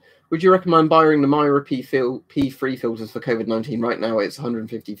 He said, would you recommend buying the Myra P3 filters for COVID-19? Right now, it's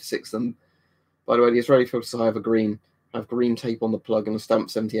 150 for 6 of them. By the way, the Israeli filters I have green tape on the plug and a stamp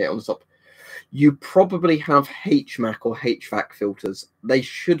 78 on the top. You probably have HMAC or HVAC filters. They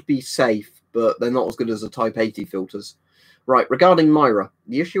should be safe, but they're not as good as the Type 80 filters. Right, regarding Myra,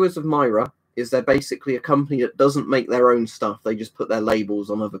 the issue is with Myra is they're basically a company that doesn't make their own stuff. They just put their labels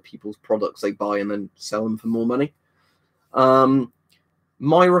on other people's products they buy and then sell them for more money.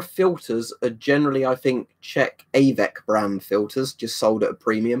 Myra filters are generally, I think, Czech AVEC brand filters, just sold at a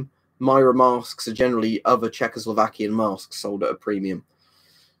premium. Myra masks are generally other Czechoslovakian masks sold at a premium.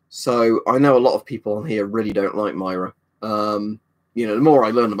 So I know a lot of people on here really don't like Myra. You know, the more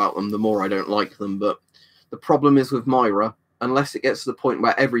I learn about them, the more I don't like them. But the problem is with Myra, unless it gets to the point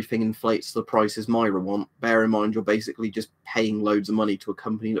where everything inflates the prices Myra want, bear in mind you're basically just paying loads of money to a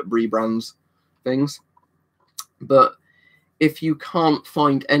company that rebrands things. But if you can't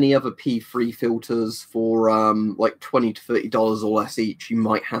find any other P3 filters for like $20 to $30 or less each, you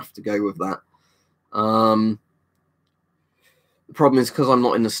might have to go with that. The problem is because I'm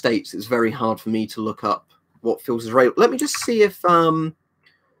not in the States, it's very hard for me to look up what filters are available. Let me just see if what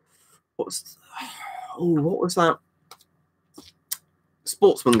was that?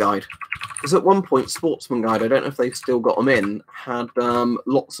 Sportsman Guide. Because at one point, Sportsman Guide, I don't know if they've still got them in, had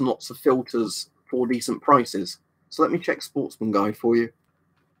lots and lots of filters for decent prices. So let me check Sportsman Guide for you.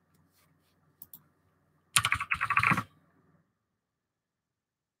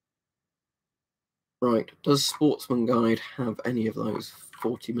 Right, does Sportsman Guide have any of those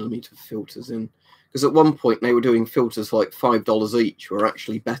 40mm filters in? Because at one point they were doing filters for like $5 each, who are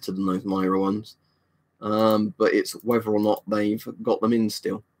actually better than those Mira ones. But it's whether or not they've got them in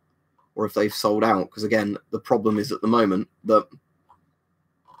still, or if they've sold out. Because again, the problem is at the moment that,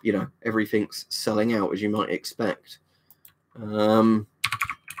 you know, everything's selling out, as you might expect.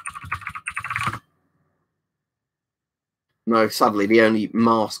 No, sadly, the only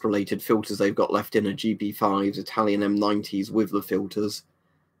mask-related filters they've got left in are GP5s, Italian M90s with the filters,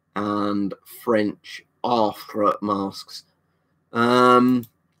 and French Afra masks. So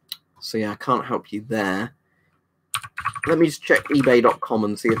yeah, I can't help you there. Let me just check eBay.com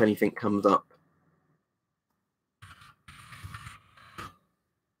and see if anything comes up.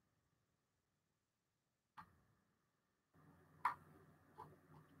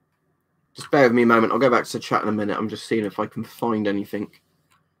 Just bear with me a moment. I'll go back to the chat in a minute. I'm just seeing if I can find anything.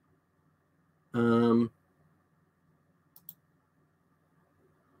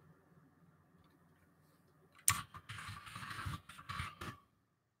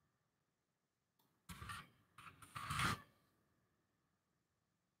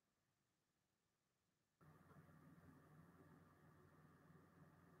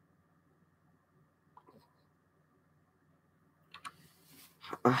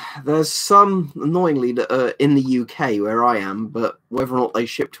 There's some, annoyingly, that are in the UK where I am, but whether or not they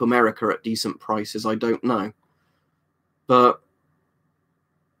ship to America at decent prices, I don't know. But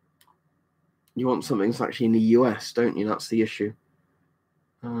you want something that's actually in the US, don't you? That's the issue.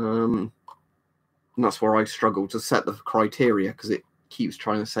 And that's where I struggle to set the criteria, because it keeps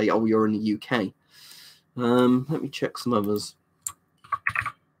trying to say, oh, you're in the UK. Let me check some others.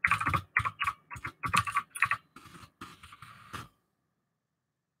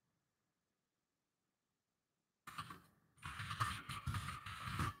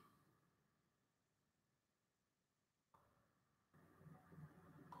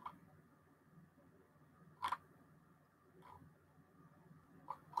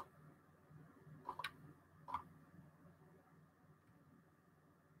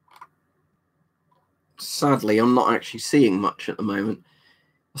 Sadly, I'm not actually seeing much at the moment.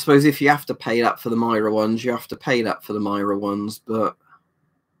 I suppose if you have to pay that for the Mira ones, you have to pay that for the Mira ones, but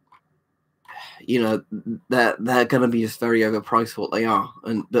you know, they're going to be just very overpriced for what they are,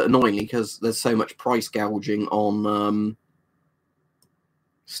 and but annoyingly, because there's so much price gouging on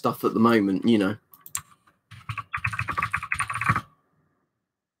stuff at the moment, you know.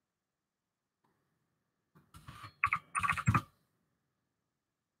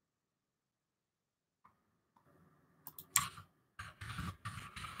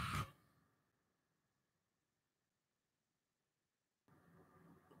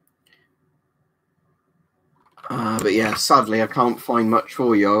 But yeah, sadly, I can't find much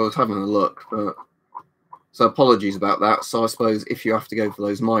for you. I was having a look, but so apologies about that. So I suppose if you have to go for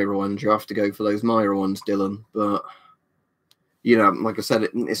those Mira ones, you have to go for those Mira ones, Dylan. But you know, like I said,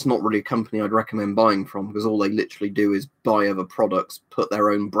 it's not really a company I'd recommend buying from, because all they literally do is buy other products, put their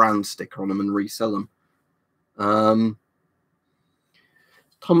own brand sticker on them, and resell them.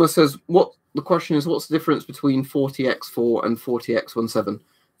 Thomas says, the question is, what's the difference between 40x4 and 40x17?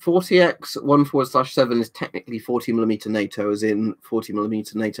 40x1/7 is technically 40mm NATO, as in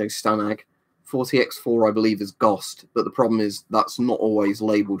 40mm NATO Stanag. 40x4, I believe, is GOST, but the problem is that's not always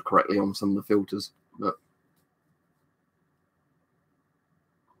labelled correctly on some of the filters. But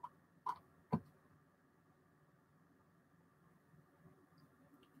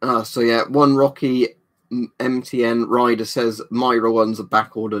so yeah, one Rocky MTN rider says Mira ones are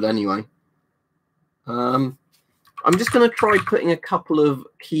back ordered anyway. I'm just going to try putting a couple of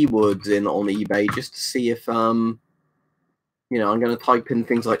keywords in on eBay just to see if, you know, I'm going to type in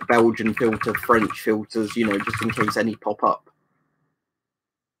things like Belgian filter, French filters, you know, just in case any pop up.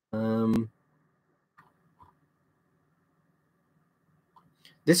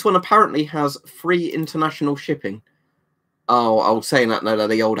 This one apparently has free international shipping. Oh, I was saying that, no, they're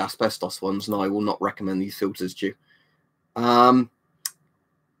the old asbestos ones. No, I will not recommend these filters to you.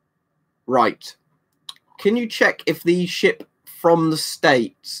 Right. Can you check if these ship from the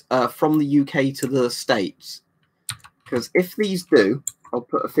States, from the UK to the States? Because if these do, I'll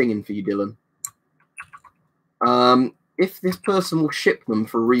put a thing in for you, Dylan. If this person will ship them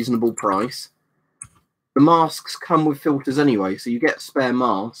for a reasonable price, the masks come with filters anyway, so you get spare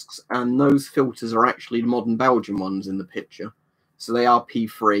masks, and those filters are actually the modern Belgian ones in the picture. So they are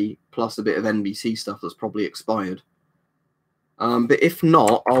P3 plus a bit of NBC stuff that's probably expired. But if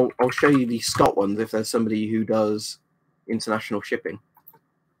not, I'll show you the Scott ones if there's somebody who does international shipping.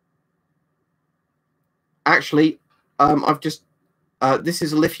 Actually, I've just This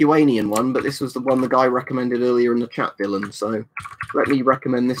is a Lithuanian one, but this was the one the guy recommended earlier in the chat, Dylan. So let me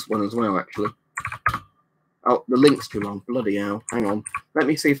recommend this one as well, actually. Oh, the link's too long. Bloody hell. Hang on. Let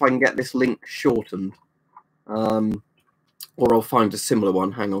me see if I can get this link shortened. Or I'll find a similar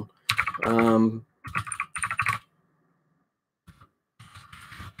one. Hang on.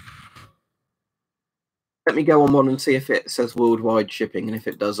 Let me go on one and see if it says worldwide shipping, and if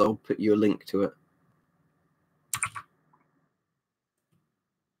it does, I'll put you a link to it.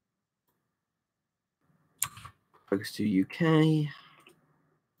 Post to UK.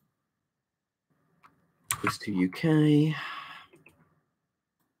 Post to UK.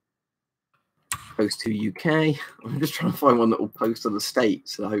 Post to UK. I'm just trying to find one that will post to the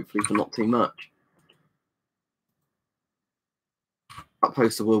States, so hopefully for not too much. I'll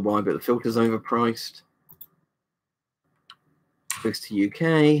post to worldwide, but the filter's overpriced. Post to UK.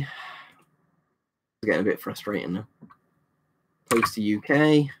 It's getting a bit frustrating now. Post to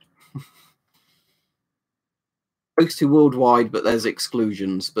UK. Post to worldwide, but there's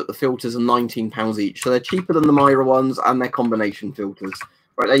exclusions. But the filters are £19 each, so they're cheaper than the Myra ones, and they're combination filters.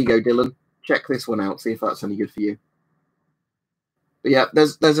 Right, there you go, Dylan. Check this one out, see if that's any good for you. But yeah,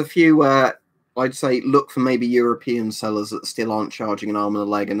 there's a few where I'd say look for maybe European sellers that still aren't charging an arm and a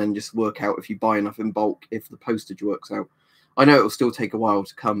leg, and then just work out if you buy enough in bulk, if the postage works out. I know it'll still take a while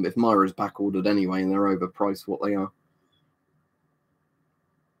to come if Myra's back ordered anyway, and they're overpriced what they are.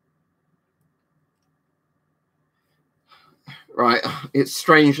 Right, it's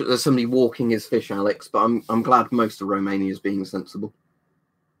strange that there's somebody walking his fish, Alex, but I'm glad most of Romania is being sensible.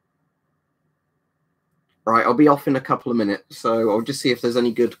 Right, I'll be off in a couple of minutes, so I'll just see if there's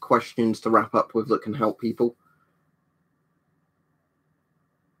any good questions to wrap up with that can help people.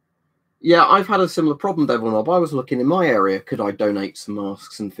 Yeah, I've had a similar problem, Devil Knob. I was looking in my area, could I donate some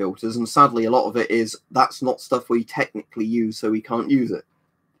masks and filters? And sadly, a lot of it is that's not stuff we technically use, so we can't use it,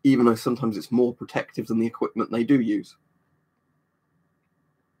 even though sometimes it's more protective than the equipment they do use.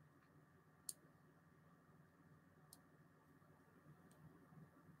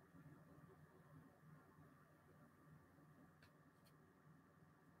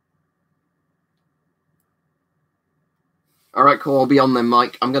 All right, cool. I'll be on then,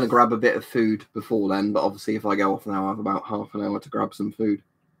 Mike. I'm going to grab a bit of food before then, but obviously if I go off now, I have about half an hour to grab some food.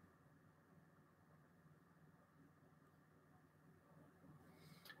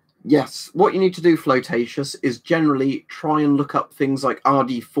 Yes, what you need to do, Flotatious, is generally try and look up things like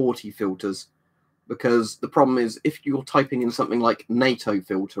RD40 filters, because the problem is if you're typing in something like NATO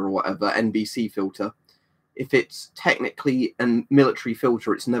filter or whatever, NBC filter, if it's technically a military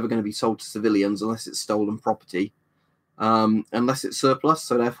filter, it's never going to be sold to civilians unless it's stolen property. Unless it's surplus,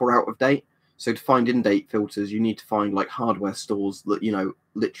 so therefore out of date. So to find in-date filters, you need to find like hardware stores that, you know,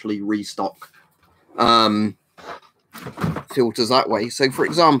 literally restock filters that way. So for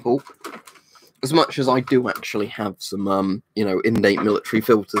example, as much as I do actually have some, you know, in-date military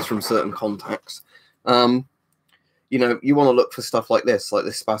filters from certain contacts, you know, you want to look for stuff like this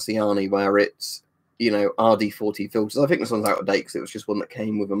Spaziani, where it's, you know, RD40 filters. I think this one's out of date because it was just one that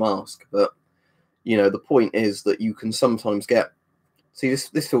came with a mask, but you know, the point is that you can sometimes get, see,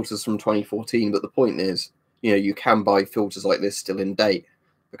 this filter's from 2014, but the point is, you know, you can buy filters like this still in date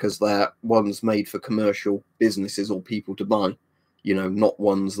because they're ones made for commercial businesses or people to buy, you know, not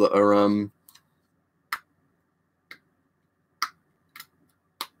ones that are,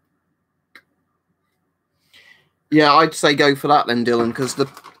 yeah, I'd say go for that then, Dylan, because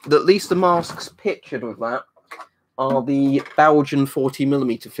at least the masks pictured with that are the Belgian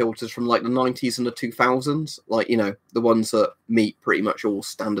 40mm filters from like the 90s and the 2000s, like, you know, the ones that meet pretty much all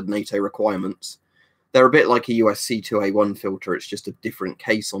standard NATO requirements. They're a bit like a US C2A1 filter, it's just a different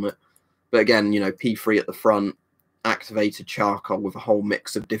case on it. But again, you know, P3 at the front, activated charcoal with a whole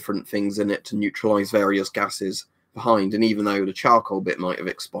mix of different things in it to neutralize various gases behind. And even though the charcoal bit might have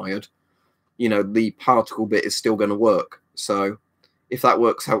expired, you know, the particle bit is still going to work. So if that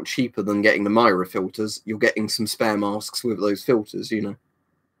works out cheaper than getting the Myra filters, you're getting some spare masks with those filters, you know.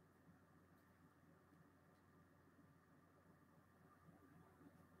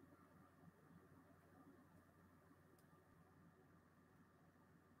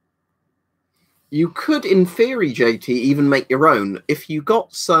 You could, in theory, JT, even make your own. If you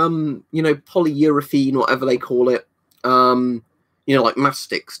got some, you know, polyurethane, whatever they call it, you know, like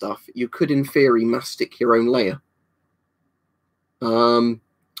mastic stuff, you could, in theory, mastic your own layer.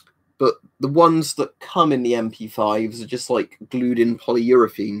 But the ones that come in the MP5s are just like glued in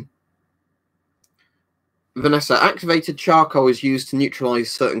polyurethane. Vanessa, activated charcoal is used to neutralize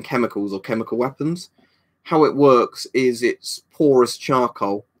certain chemicals or chemical weapons. How it works is it's porous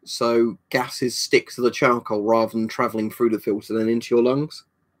charcoal, so gases stick to the charcoal rather than travelling through the filter then into your lungs.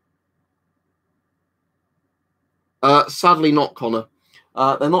 Sadly not, Connor.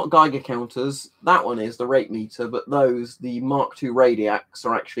 They're not Geiger counters. That one is the rate meter, but those, the Mark II Radiacs,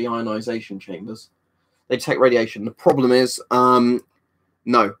 are actually ionization chambers. They take radiation. The problem is,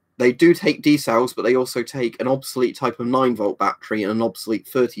 no, they do take D cells, but they also take an obsolete type of 9-volt battery and an obsolete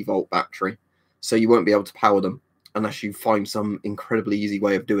 30-volt battery. So you won't be able to power them unless you find some incredibly easy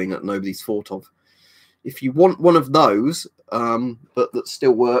way of doing it nobody's thought of. If you want one of those, but that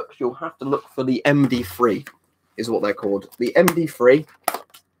still works, you'll have to look for the MD3, is what they're called. The MD3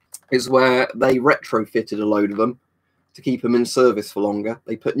 is where they retrofitted a load of them to keep them in service for longer.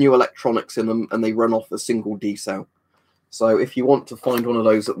 They put new electronics in them and they run off a single D cell. So if you want to find one of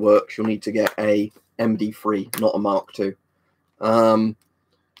those that works, you'll need to get a MD3, not a Mark II.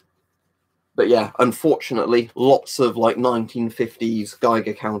 But yeah, unfortunately, lots of like 1950s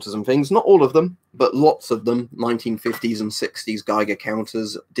Geiger counters and things, not all of them, but lots of them, 1950s and 60s Geiger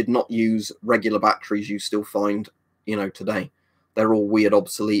counters, did not use regular batteries you still find, you know, today. They're all weird,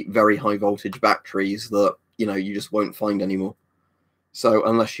 obsolete, very high voltage batteries that, you know, you just won't find anymore. So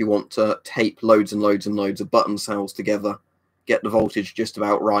unless you want to tape loads and loads and loads of button cells together, get the voltage just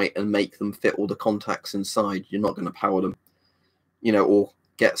about right and make them fit all the contacts inside, you're not going to power them. You know, or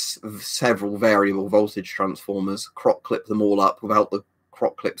get several variable voltage transformers, crop clip them all up without the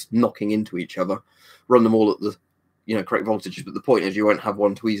crop clips knocking into each other, run them all at the, you know, correct voltages. But the point is you won't have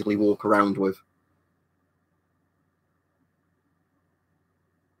one to easily walk around with.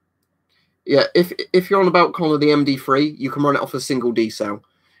 Yeah, if you're on about kind of the MD3, you can run it off a single D cell.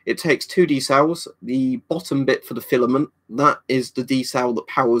 It takes 2 D cells. The bottom bit for the filament, that is the D cell that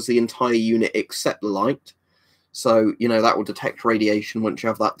powers the entire unit except the light. So, you know, that will detect radiation once you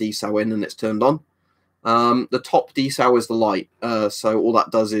have that D cell in and it's turned on. The top D cell is the light. So all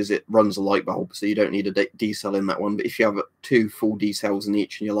that does is it runs a light bulb. So you don't need a D cell in that one. But if you have 2 full D cells in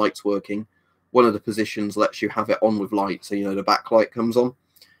each and your light's working, one of the positions lets you have it on with light. So, you know, the backlight comes on.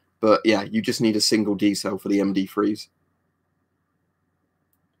 But yeah, you just need a single D cell for the MD3s.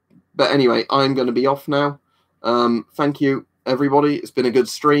 But anyway, I'm going to be off now. Thank you, everybody. It's been a good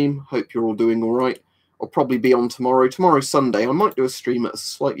stream. Hope you're all doing all right. I'll probably be on tomorrow. Tomorrow's Sunday. I might do a stream at a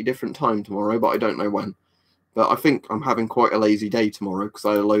slightly different time tomorrow, but I don't know when. But I think I'm having quite a lazy day tomorrow because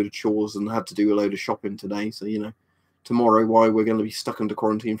I had a load of chores and had to do a load of shopping today. So, you know, tomorrow, why we're going to be stuck under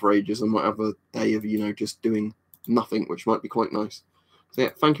quarantine for ages, and might have a day of, you know, just doing nothing, which might be quite nice. So,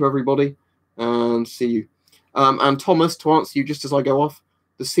 yeah, thank you, everybody, and see you. And Thomas, to answer you just as I go off,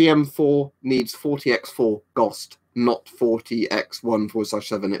 the CM4 needs 40x4 GOST, not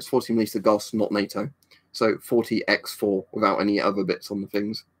 40x1/7. It's 40 millimeters GOST, not NATO. So 40x4 without any other bits on the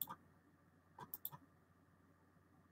things.